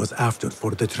Kululu was after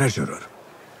for the treasurer.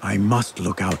 I must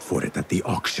look out for it at the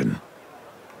auction.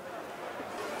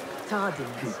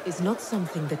 Tardiness is not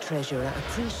something the treasurer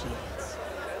appreciates.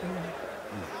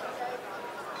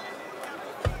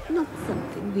 Not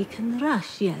something we can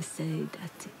rush, yes,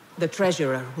 Sayyidati. The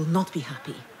treasurer will not be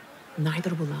happy.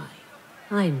 Neither will I.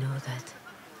 I know that.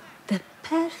 The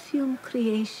perfume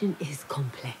creation is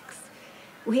complex.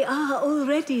 We are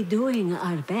already doing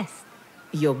our best.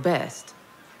 Your best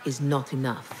is not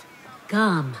enough.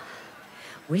 Come.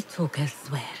 We talk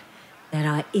elsewhere. There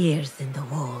are ears in the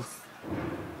walls.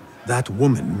 That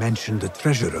woman mentioned the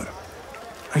treasurer.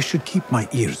 I should keep my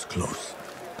ears close.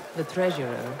 The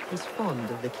treasurer is fond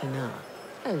of the Kina,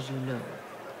 as you know.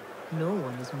 No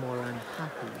one is more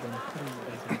unhappy when 3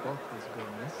 dozen bottles go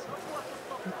missing.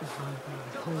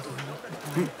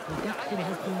 Production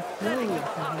has been slow.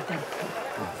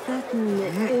 Certain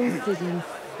incidents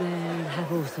there have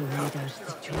also made our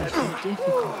situation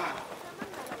difficult.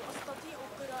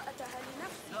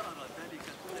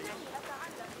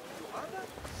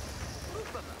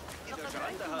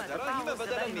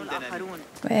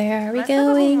 Where are we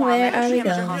going? Where are we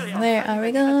going? Where are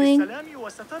we going?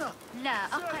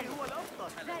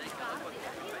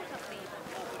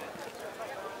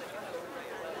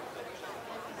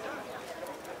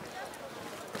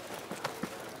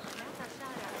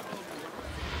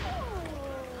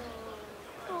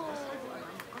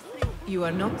 You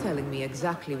are not telling me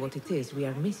exactly what it is we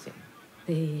are missing.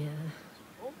 The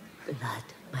blood,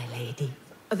 my lady.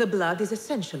 The blood is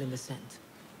essential in the scent.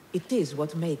 It is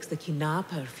what makes the Kina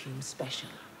perfume special.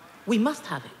 We must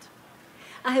have it.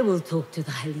 I will talk to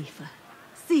the Khalifa.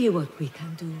 See what we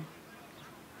can do.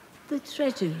 The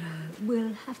treasurer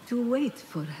will have to wait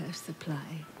for her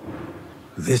supply.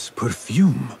 This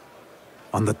perfume,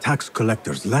 on the tax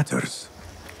collector's letters.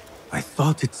 I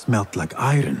thought it smelt like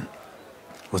iron.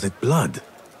 Was it blood?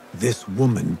 This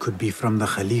woman could be from the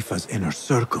Khalifa's inner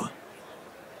circle.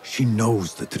 She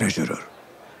knows the treasurer.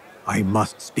 I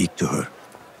must speak to her.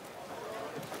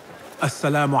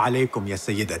 Assalamu alaikum, ya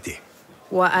Sayyidati.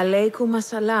 Wa alaikum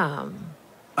assalam.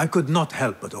 I could not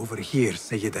help but overhear,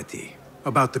 Sayyidati,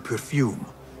 about the perfume.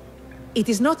 It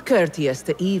is not courteous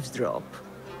to eavesdrop.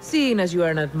 Seeing as you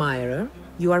are an admirer,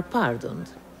 you are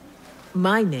pardoned.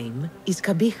 My name is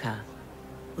Kabija,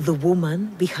 the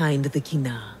woman behind the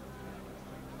Kina.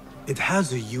 It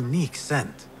has a unique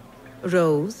scent.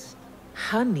 Rose,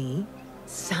 honey,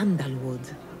 sandalwood.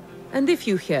 And if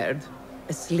you heard,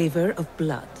 a sliver of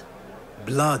blood.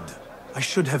 Blood. I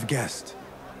should have guessed.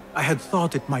 I had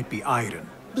thought it might be iron.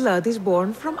 Blood is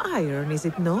born from iron, is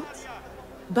it not?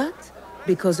 But,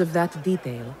 because of that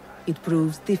detail, it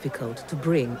proves difficult to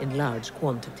bring in large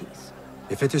quantities.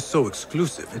 If it is so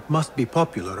exclusive, it must be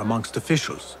popular amongst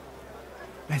officials.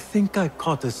 I think I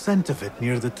caught a scent of it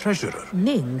near the treasurer.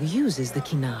 Ning uses the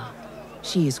Kina.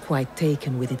 She is quite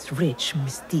taken with its rich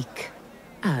mystique,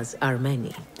 as are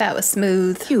many. That was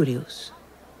smooth. Curious.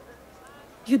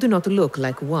 You do not look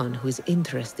like one who is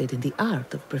interested in the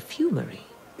art of perfumery.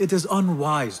 It is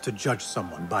unwise to judge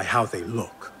someone by how they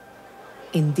look.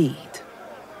 Indeed.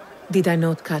 Did I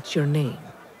not catch your name?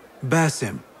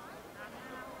 Basim.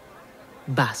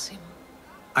 Basim.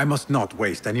 I must not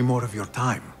waste any more of your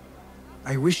time.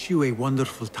 I wish you a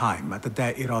wonderful time at the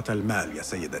Da'irat al-Mal, ya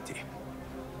Sayyidati.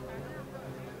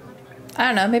 I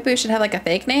don't know, maybe we should have like a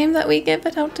fake name that we give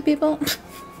it out to people.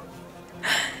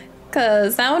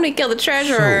 Cause now when we kill the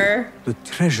treasurer... So, the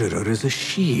treasurer is a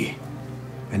she,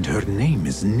 and her name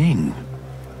is Ning.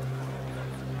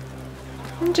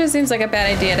 It just seems like a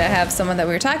bad idea to have someone that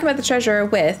we were talking about the treasurer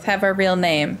with have our real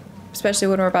name. Especially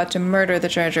when we're about to murder the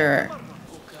treasurer.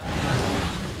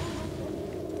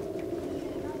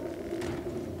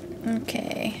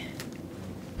 Okay.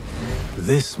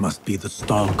 This must be the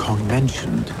stall Kong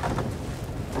mentioned.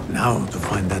 Now to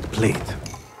find that plate.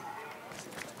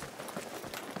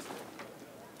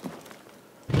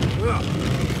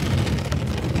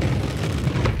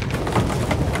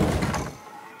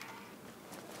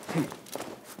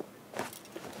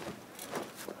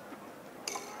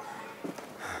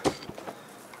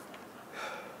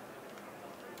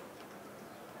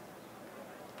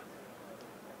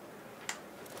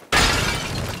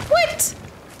 What?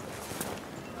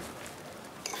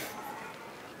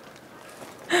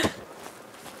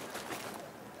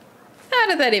 How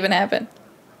did that even happen?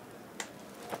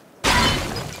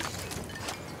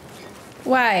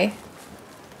 Why?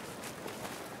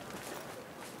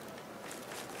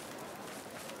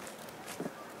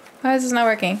 Why is this not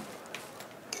working?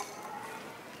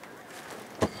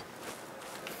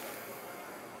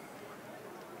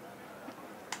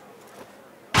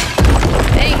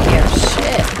 Thank you.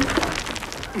 Shit.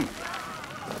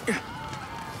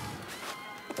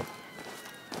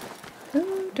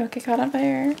 Ooh, don't get caught on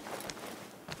fire.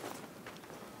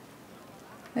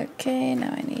 Okay,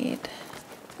 now I need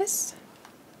this.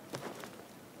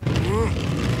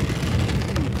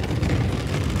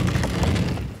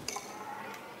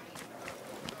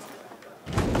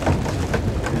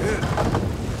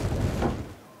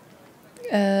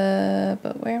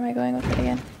 But where am I going with it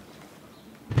again?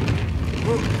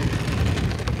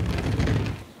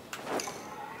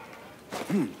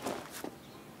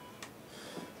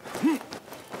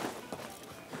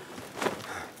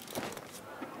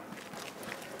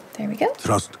 There we go.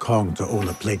 Trust Kong to own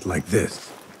a plate like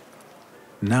this.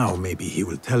 Now maybe he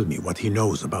will tell me what he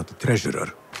knows about the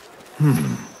treasurer.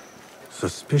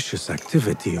 Suspicious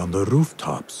activity on the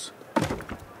rooftops.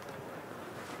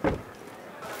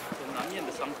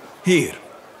 Here,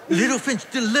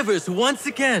 Littlefinch delivers once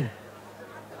again.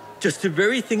 Just the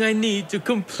very thing I need to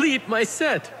complete my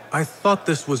set. I thought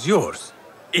this was yours.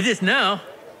 It is now.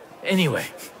 Anyway,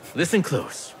 listen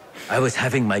close. I was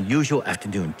having my usual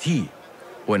afternoon tea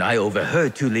when I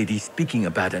overheard two ladies speaking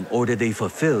about an order they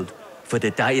fulfilled for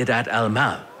the Dairat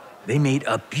al-Mal. They made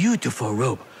a beautiful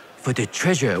robe for the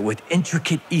treasure with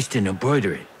intricate Eastern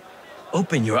embroidery.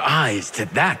 Open your eyes to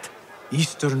that.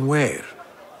 Eastern ware.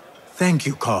 Thank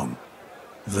you, Kong.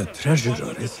 The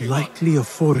treasurer is likely a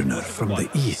foreigner from the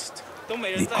east.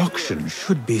 The auction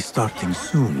should be starting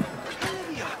soon.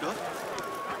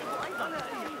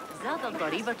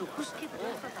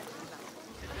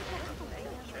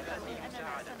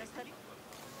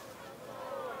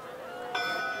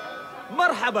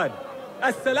 مرحبا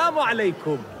السلام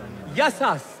عليكم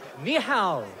Yasas Ni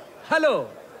hao Hello.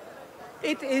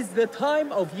 It is the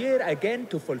time of year again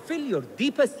to fulfill your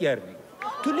deepest yearning,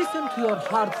 to listen to your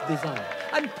heart's desire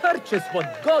and purchase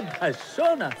what God has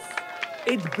shown us.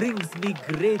 It brings me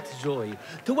great joy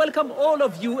to welcome all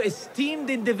of you esteemed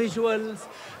individuals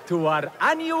to our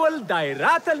annual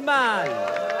Dairat al-Mal.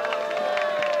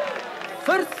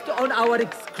 First on our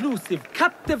exclusive,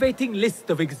 captivating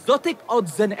list of exotic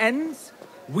odds and ends,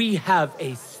 we have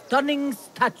a stunning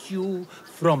statue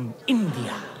from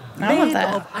India. Made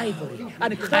of ivory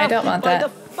and crafted by the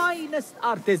finest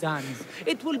artisans.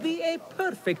 It will be a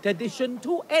perfect addition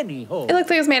to any home. It looks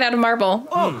like it's made out of marble.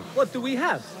 Oh, what do we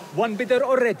have? One bidder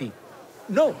already.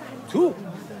 No, two.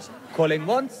 Calling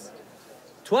once,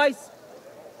 twice,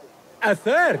 a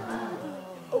third.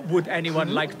 Would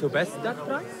anyone like to best that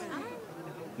price?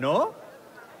 No?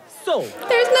 So,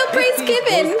 there's no price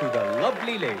given. To the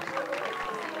lovely lady.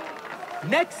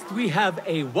 Next, we have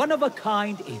a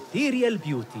one-of-a-kind ethereal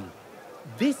beauty.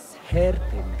 This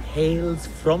hairpin hails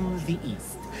from the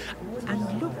east.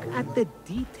 And look at the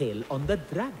detail on the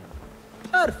dragon.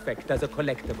 Perfect as a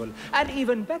collectible, and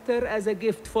even better as a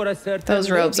gift for a certain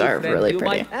Those robes are really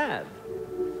pretty. Have.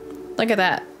 Look at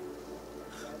that.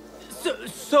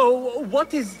 So,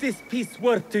 what is this piece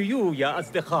worth to you, Ya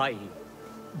Asdiqai?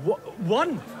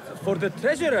 One, for the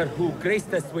treasurer who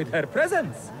graced us with her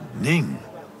presence. Ning,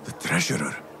 the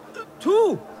treasurer.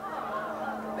 Two.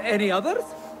 Any others?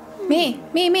 Me.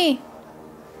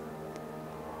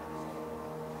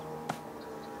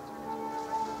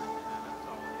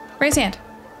 Raise hand.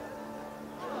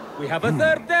 We have a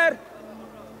third there.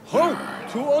 Ho!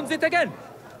 Who owns it again?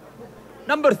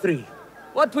 Number 3.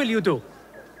 What will you do?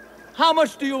 How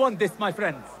much do you want this, my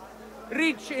friends?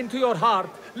 Reach into your heart.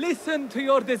 Listen to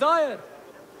your desire.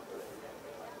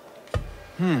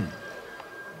 No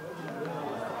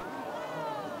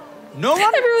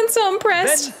one? Everyone's so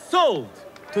impressed. Then sold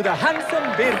to the handsome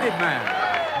bearded man.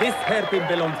 This hairpin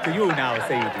belongs to you now,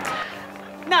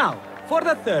 Sayyidi. Now, for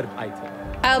the third item.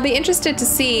 I'll be interested to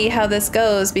see how this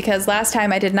goes because last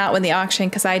time I did not win the auction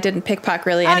because I didn't pickpocket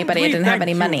really anybody. I didn't have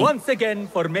any money. Once again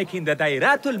for making the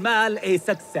Dairatul Mal a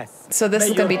success. So this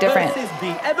is going to be different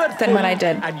than what I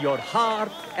did. And your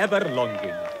heart ever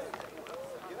longing.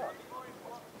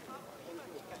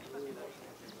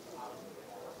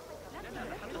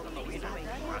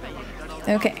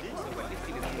 Okay.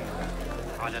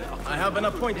 I have an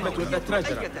appointment with the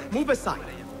treasurer. Move aside.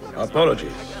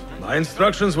 Apologies. My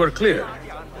instructions were clear.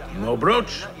 No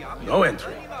brooch, no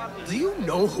entry. Do you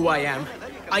know who I am?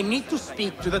 I need to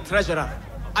speak to the treasurer.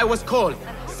 I was called,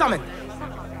 summoned.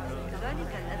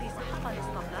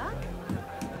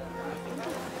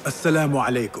 Assalamu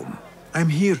alaikum. I'm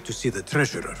here to see the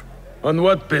treasurer. On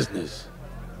what business?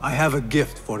 I have a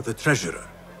gift for the treasurer,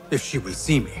 if she will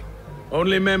see me.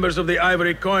 Only members of the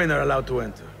Ivory Coin are allowed to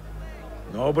enter.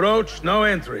 No brooch, no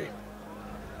entry.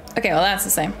 Okay, well that's the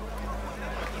same.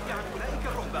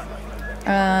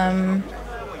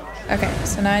 Okay,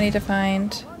 so now I need to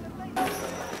find...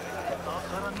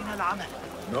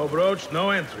 No brooch,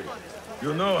 no entry.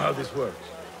 You know how this works.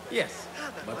 Yes,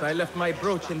 but I left my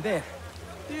brooch in there.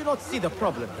 Do you not see the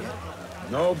problem here?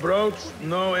 No brooch,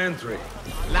 no entry.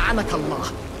 لعنك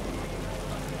الله.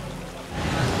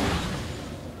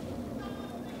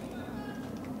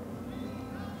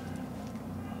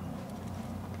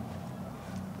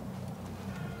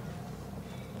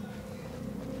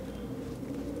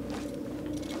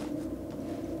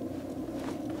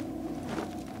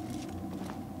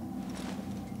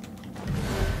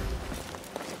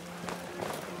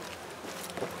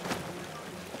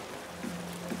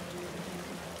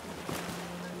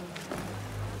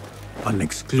 An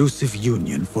exclusive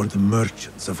union for the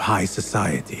merchants of high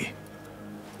society.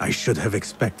 I should have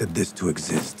expected this to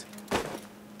exist.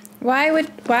 Why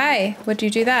would you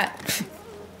do that?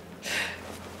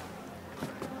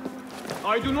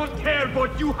 I do not care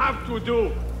what you have to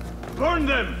do. Burn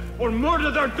them or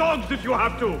murder their dogs if you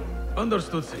have to.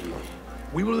 Understood, Sayyidi.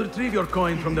 We will retrieve your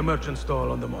coin from the merchant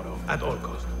stall on the morrow, at all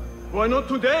cost. Why not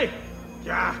today?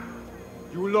 Yeah.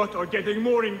 You lot are getting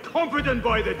more incompetent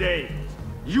by the day.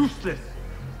 Useless.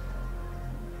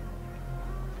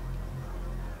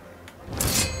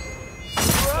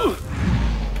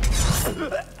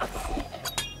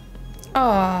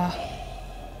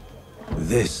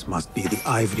 This must be the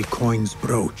ivory coin's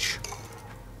brooch.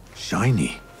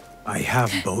 Shiny. I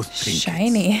have both trinkets.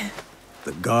 Shiny.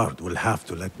 The guard will have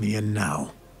to let me in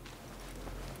now.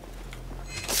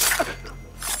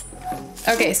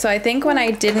 Okay, so I think when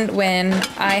I didn't win,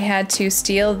 I had to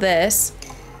steal this,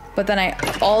 but then I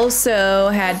also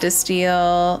had to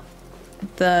steal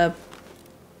the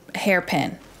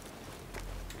hairpin.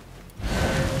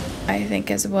 I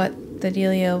think is what the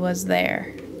dealio was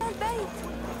there.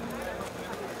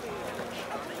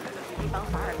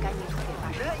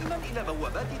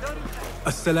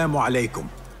 Assalamu alaikum.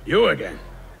 You again?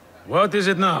 What is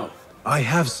it now? I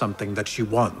have something that she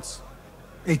wants.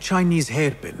 A Chinese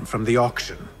hairpin from the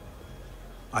auction.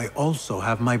 I also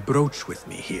have my brooch with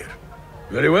me here.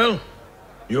 Very well.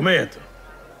 You may enter.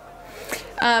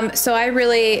 So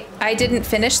I didn't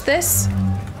finish this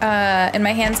in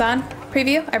my hands-on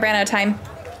preview. I ran out of time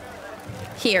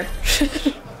here.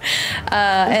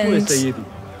 And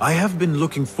I have been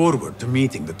looking forward to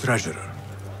meeting the treasurer.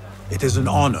 It is an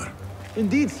honor.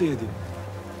 Indeed, Sayyidi.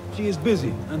 She is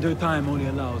busy, and her time only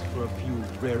allows for a few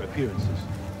rare appearances.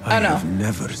 I have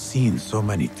never seen so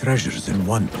many treasures in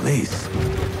one place.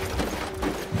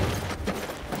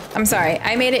 I'm sorry,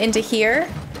 I made it into here.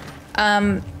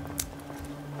 Then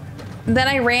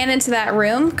I ran into that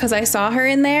room because I saw her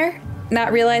in there,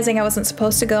 not realizing I wasn't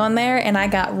supposed to go in there, and I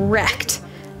got wrecked.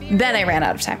 Then I ran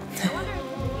out of time.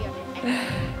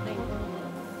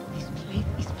 This plate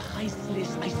is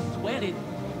priceless, I swear it.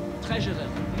 Treasurer,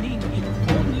 Ning,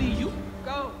 if only you...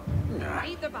 Go!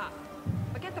 Eat the bath.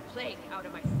 But get the plague out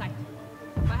of my sight.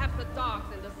 Perhaps the dogs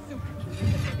and the soup can use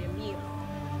it for their meal.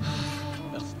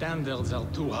 The standards are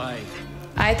too high.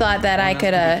 I thought that I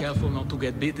could, Be careful not to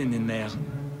get bitten in there.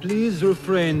 Please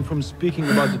refrain from speaking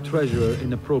about the treasurer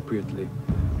inappropriately.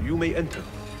 You may enter.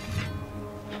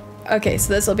 Okay,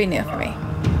 so this will be new for me.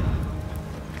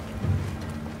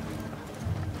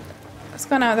 What's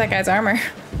going on with that guy's armor?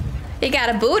 He got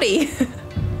a booty.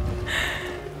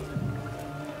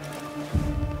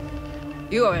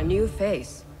 You are a new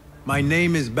face. My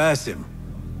name is Basim.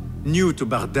 New to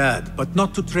Baghdad, but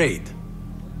not to trade.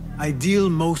 I deal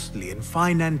mostly in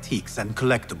fine antiques and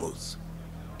collectibles.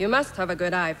 You must have a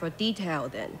good eye for detail,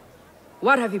 then.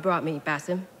 What have you brought me,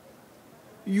 Basim?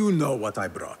 You know what I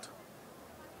brought.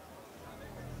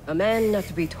 A man not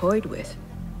to be toyed with.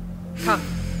 Come,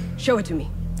 show it to me.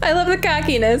 I love the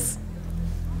cockiness.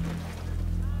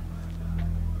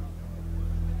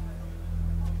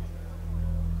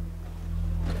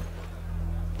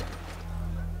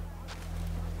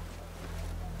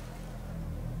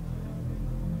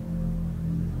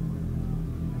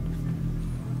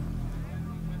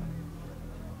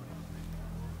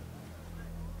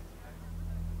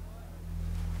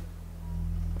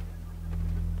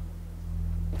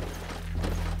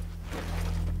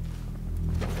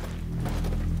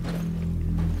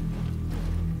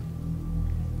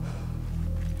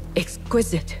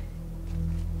 Exquisite.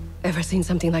 Ever seen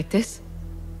something like this?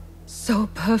 So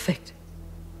perfect.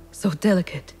 So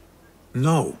delicate.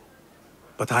 No,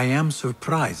 but I am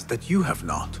surprised that you have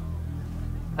not.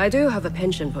 I do have a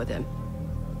penchant for them.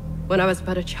 When I was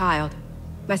but a child,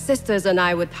 my sisters and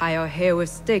I would tie our hair with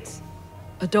sticks,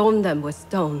 adorn them with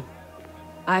stone.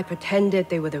 I pretended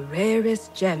they were the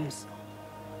rarest gems.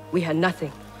 We had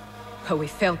nothing, but we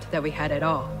felt that we had it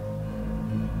all.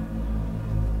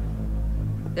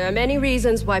 There are many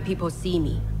reasons why people see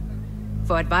me.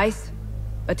 For advice,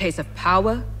 a taste of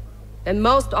power, and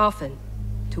most often,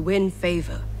 to win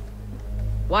favor.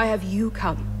 Why have you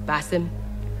come, Basim?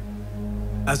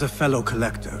 As a fellow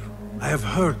collector, I have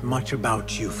heard much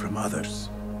about you from others.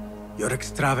 Your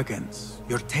extravagance,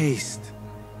 your taste.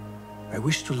 I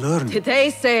wish to learn. Did they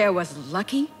say I was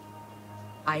lucky?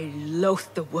 I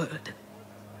loathe the word.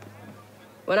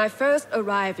 When I first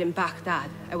arrived in Baghdad,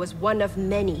 I was one of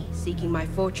many seeking my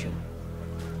fortune.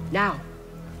 Now,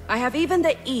 I have even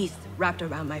the East wrapped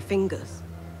around my fingers.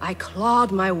 I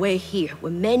clawed my way here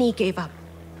when many gave up,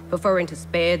 preferring to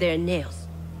spare their nails.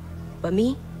 But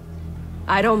me?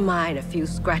 I don't mind a few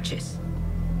scratches,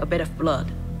 a bit of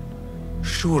blood.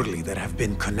 Surely there have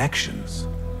been connections.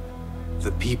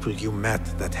 The people you met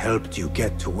that helped you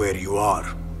get to where you are.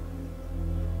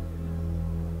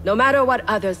 No matter what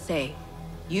others say,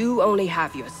 you only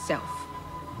have yourself.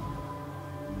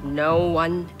 No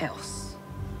one else.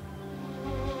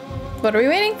 What are we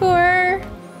waiting for?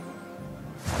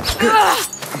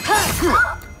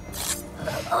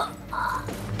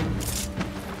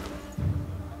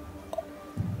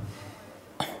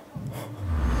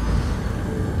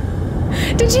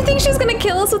 Did you think she was gonna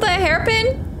kill us with a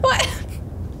hairpin? What?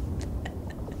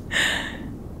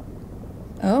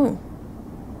 Oh.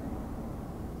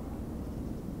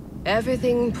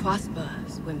 Everything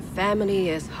prospers when family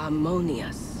is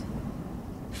harmonious.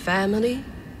 Family?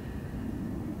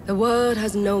 The word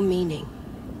has no meaning.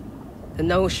 The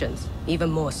notions,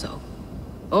 even more so.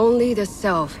 Only the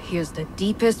self hears the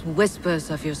deepest whispers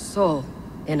of your soul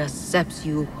and accepts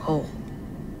you whole.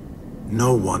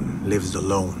 No one lives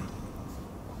alone.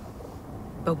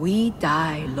 But we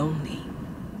die lonely.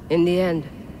 In the end,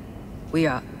 we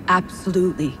are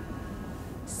absolutely,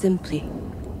 simply,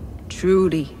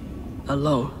 truly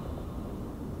alone.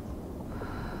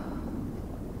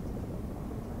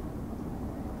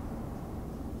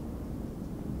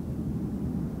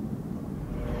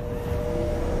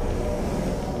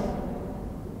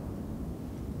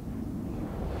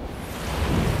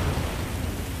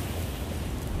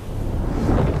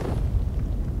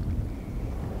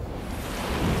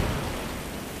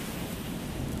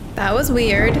 That was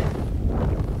weird.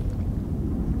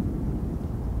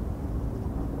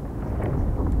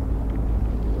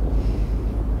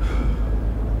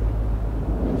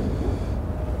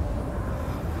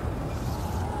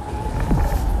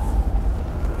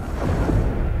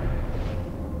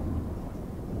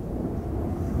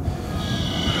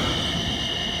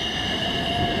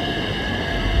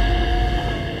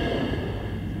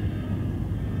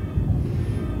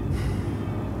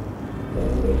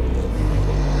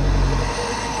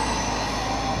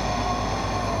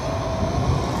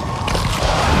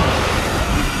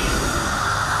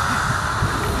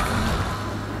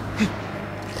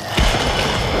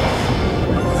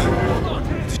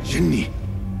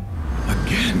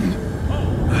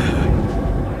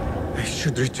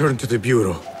 Return to the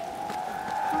Bureau.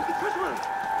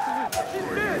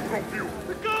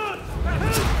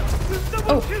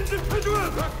 Oh.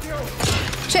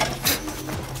 Shit.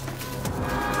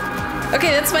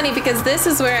 Okay, that's funny because this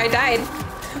is where I died.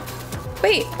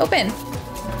 Wait, open.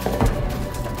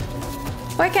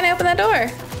 Why can't I open that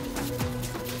door?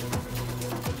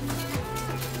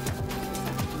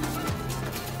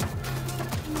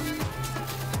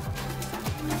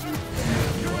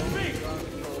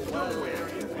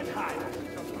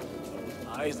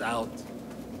 Eyes out.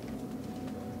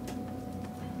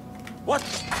 What?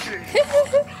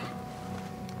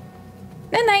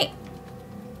 Night night.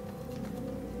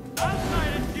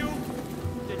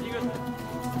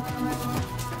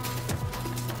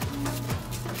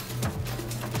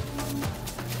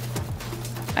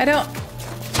 I don't.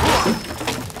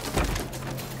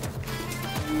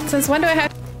 Since when do I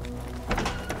have?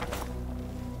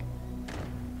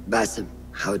 Basim,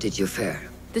 how did you fare?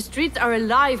 The streets are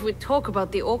alive with talk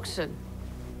about the auction.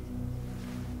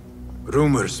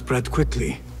 Rumors spread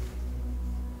quickly.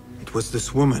 It was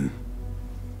this woman,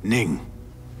 Ning.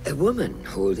 A woman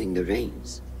holding the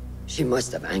reins. She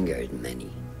must have angered many.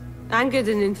 Angered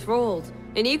and enthralled,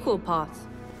 in equal parts.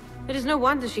 It is no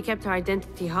wonder she kept her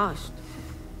identity hushed.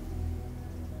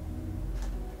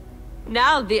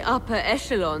 Now the upper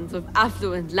echelons of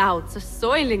affluent louts are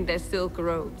soiling their silk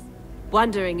robes,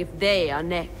 wondering if they are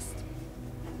next.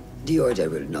 The Order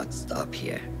will not stop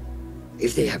here.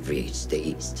 If they have reached the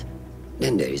east,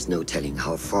 then there is no telling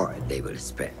how far they will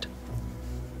spread.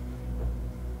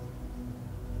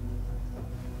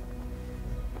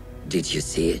 Did you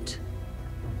see it?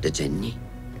 The Jinni?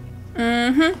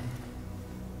 Mm-hmm.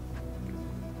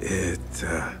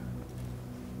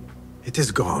 It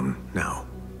is gone now.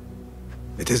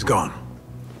 It is gone.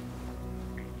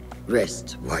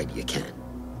 Rest while you can.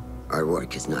 Our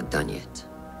work is not done yet.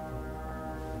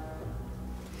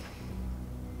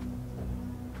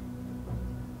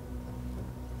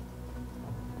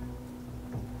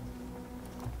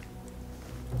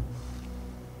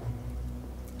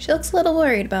 She looks a little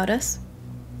worried about us.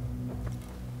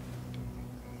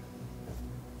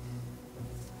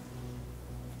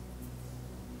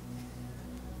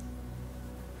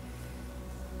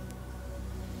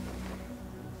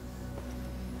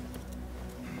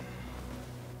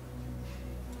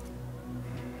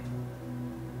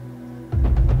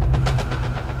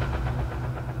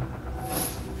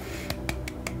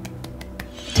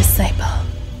 Disciple.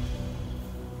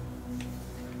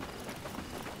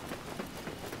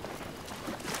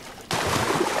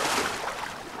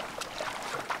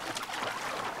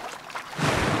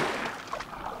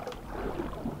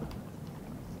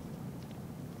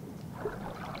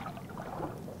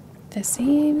 This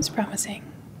seems promising.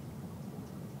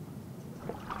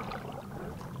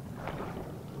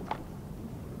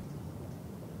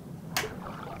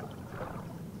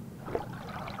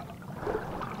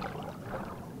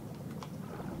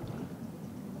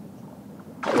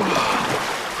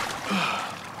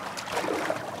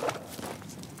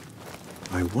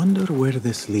 I wonder where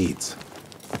this leads.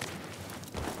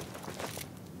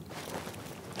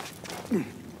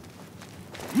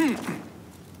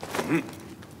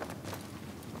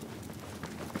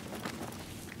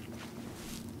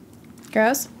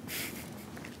 Gross.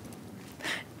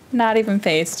 Not even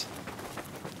phased.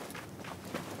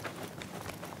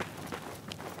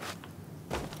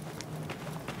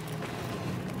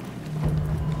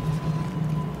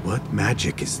 What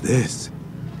magic is this?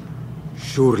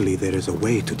 Surely there is a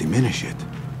way to diminish it.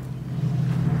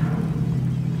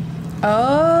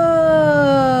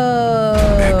 Oh.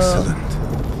 Excellent.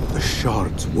 The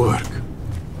shards work.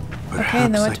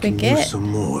 Perhaps then what I do we can get? use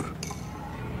some more.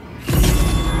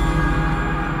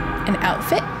 An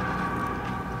outfit?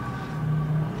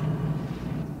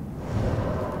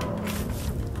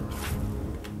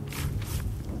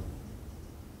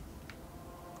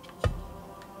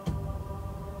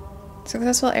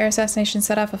 Successful air assassination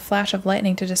set off a flash of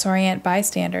lightning to disorient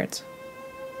bystanders.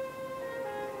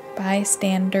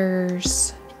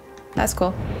 Bystanders. That's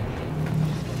cool.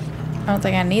 I don't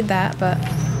think I need that, but...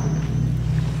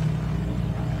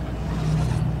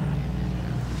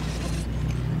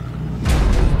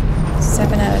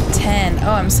 Seven out of 10.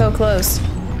 Oh, I'm so close.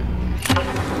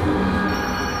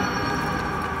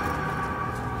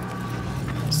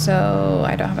 So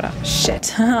I don't have enough.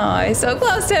 Shit. Oh, I'm so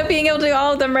close to being able to do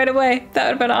all of them right away. That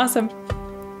would have been awesome.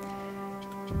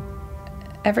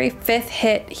 Every 5th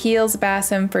hit heals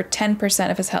Basim for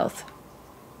 10% of his health.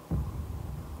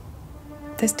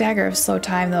 This dagger of slow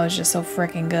time, though, is just so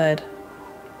freaking good.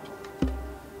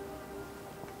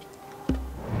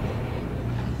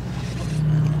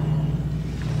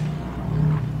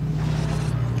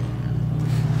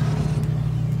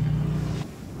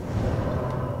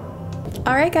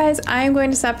 All right, guys, I'm going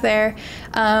to stop there.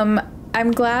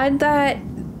 I'm glad that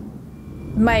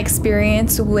my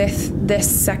experience with this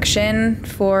section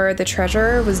for the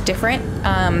treasure was different,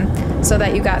 so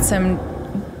that you got some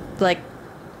like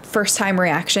first-time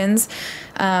reactions,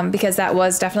 because that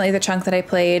was definitely the chunk that I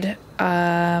played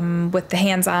with the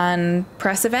hands-on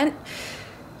press event.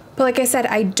 But like I said,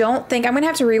 I don't think... I'm going to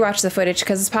have to rewatch the footage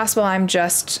because it's possible I'm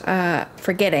just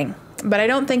forgetting. But I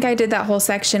don't think I did that whole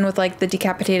section with like the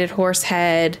decapitated horse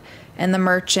head and the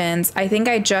merchants. I think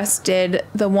I just did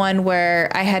the one where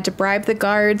I had to bribe the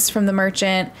guards from the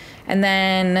merchant. And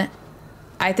then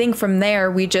I think from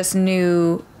there we just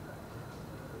knew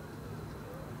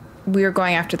we were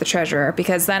going after the treasurer,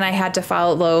 because then I had to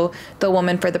follow the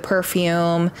woman for the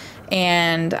perfume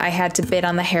and I had to bid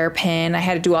on the hairpin. I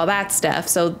had to do all that stuff.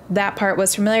 So that part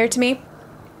was familiar to me.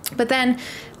 But then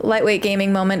lightweight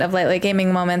gaming moment of lightweight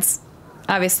gaming moments,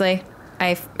 obviously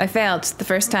I failed the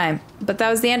first time, but that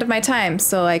was the end of my time,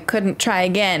 so I couldn't try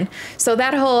again. So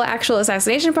that whole actual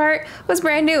assassination part was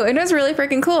brand new and it was really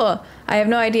freaking cool. I have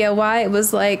no idea why it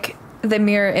was like the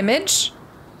mirror image,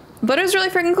 but it was really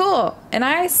freaking cool. And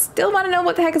I still want to know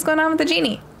what the heck is going on with the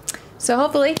genie. So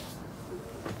hopefully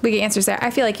we get answers there. I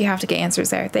feel like you have to get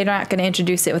answers there. They're not going to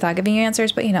introduce it without giving you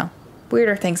answers, but you know,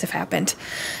 weirder things have happened.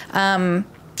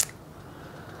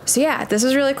 So yeah, this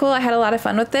was really cool. I had a lot of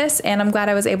fun with this and I'm glad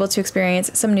I was able to experience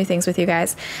some new things with you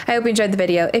guys. I hope you enjoyed the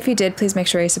video. If you did, please make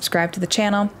sure you subscribe to the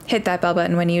channel. Hit that bell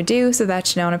button when you do so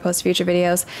that you know when I post future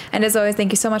videos. And as always,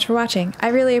 thank you so much for watching. I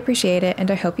really appreciate it and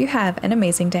I hope you have an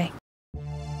amazing day.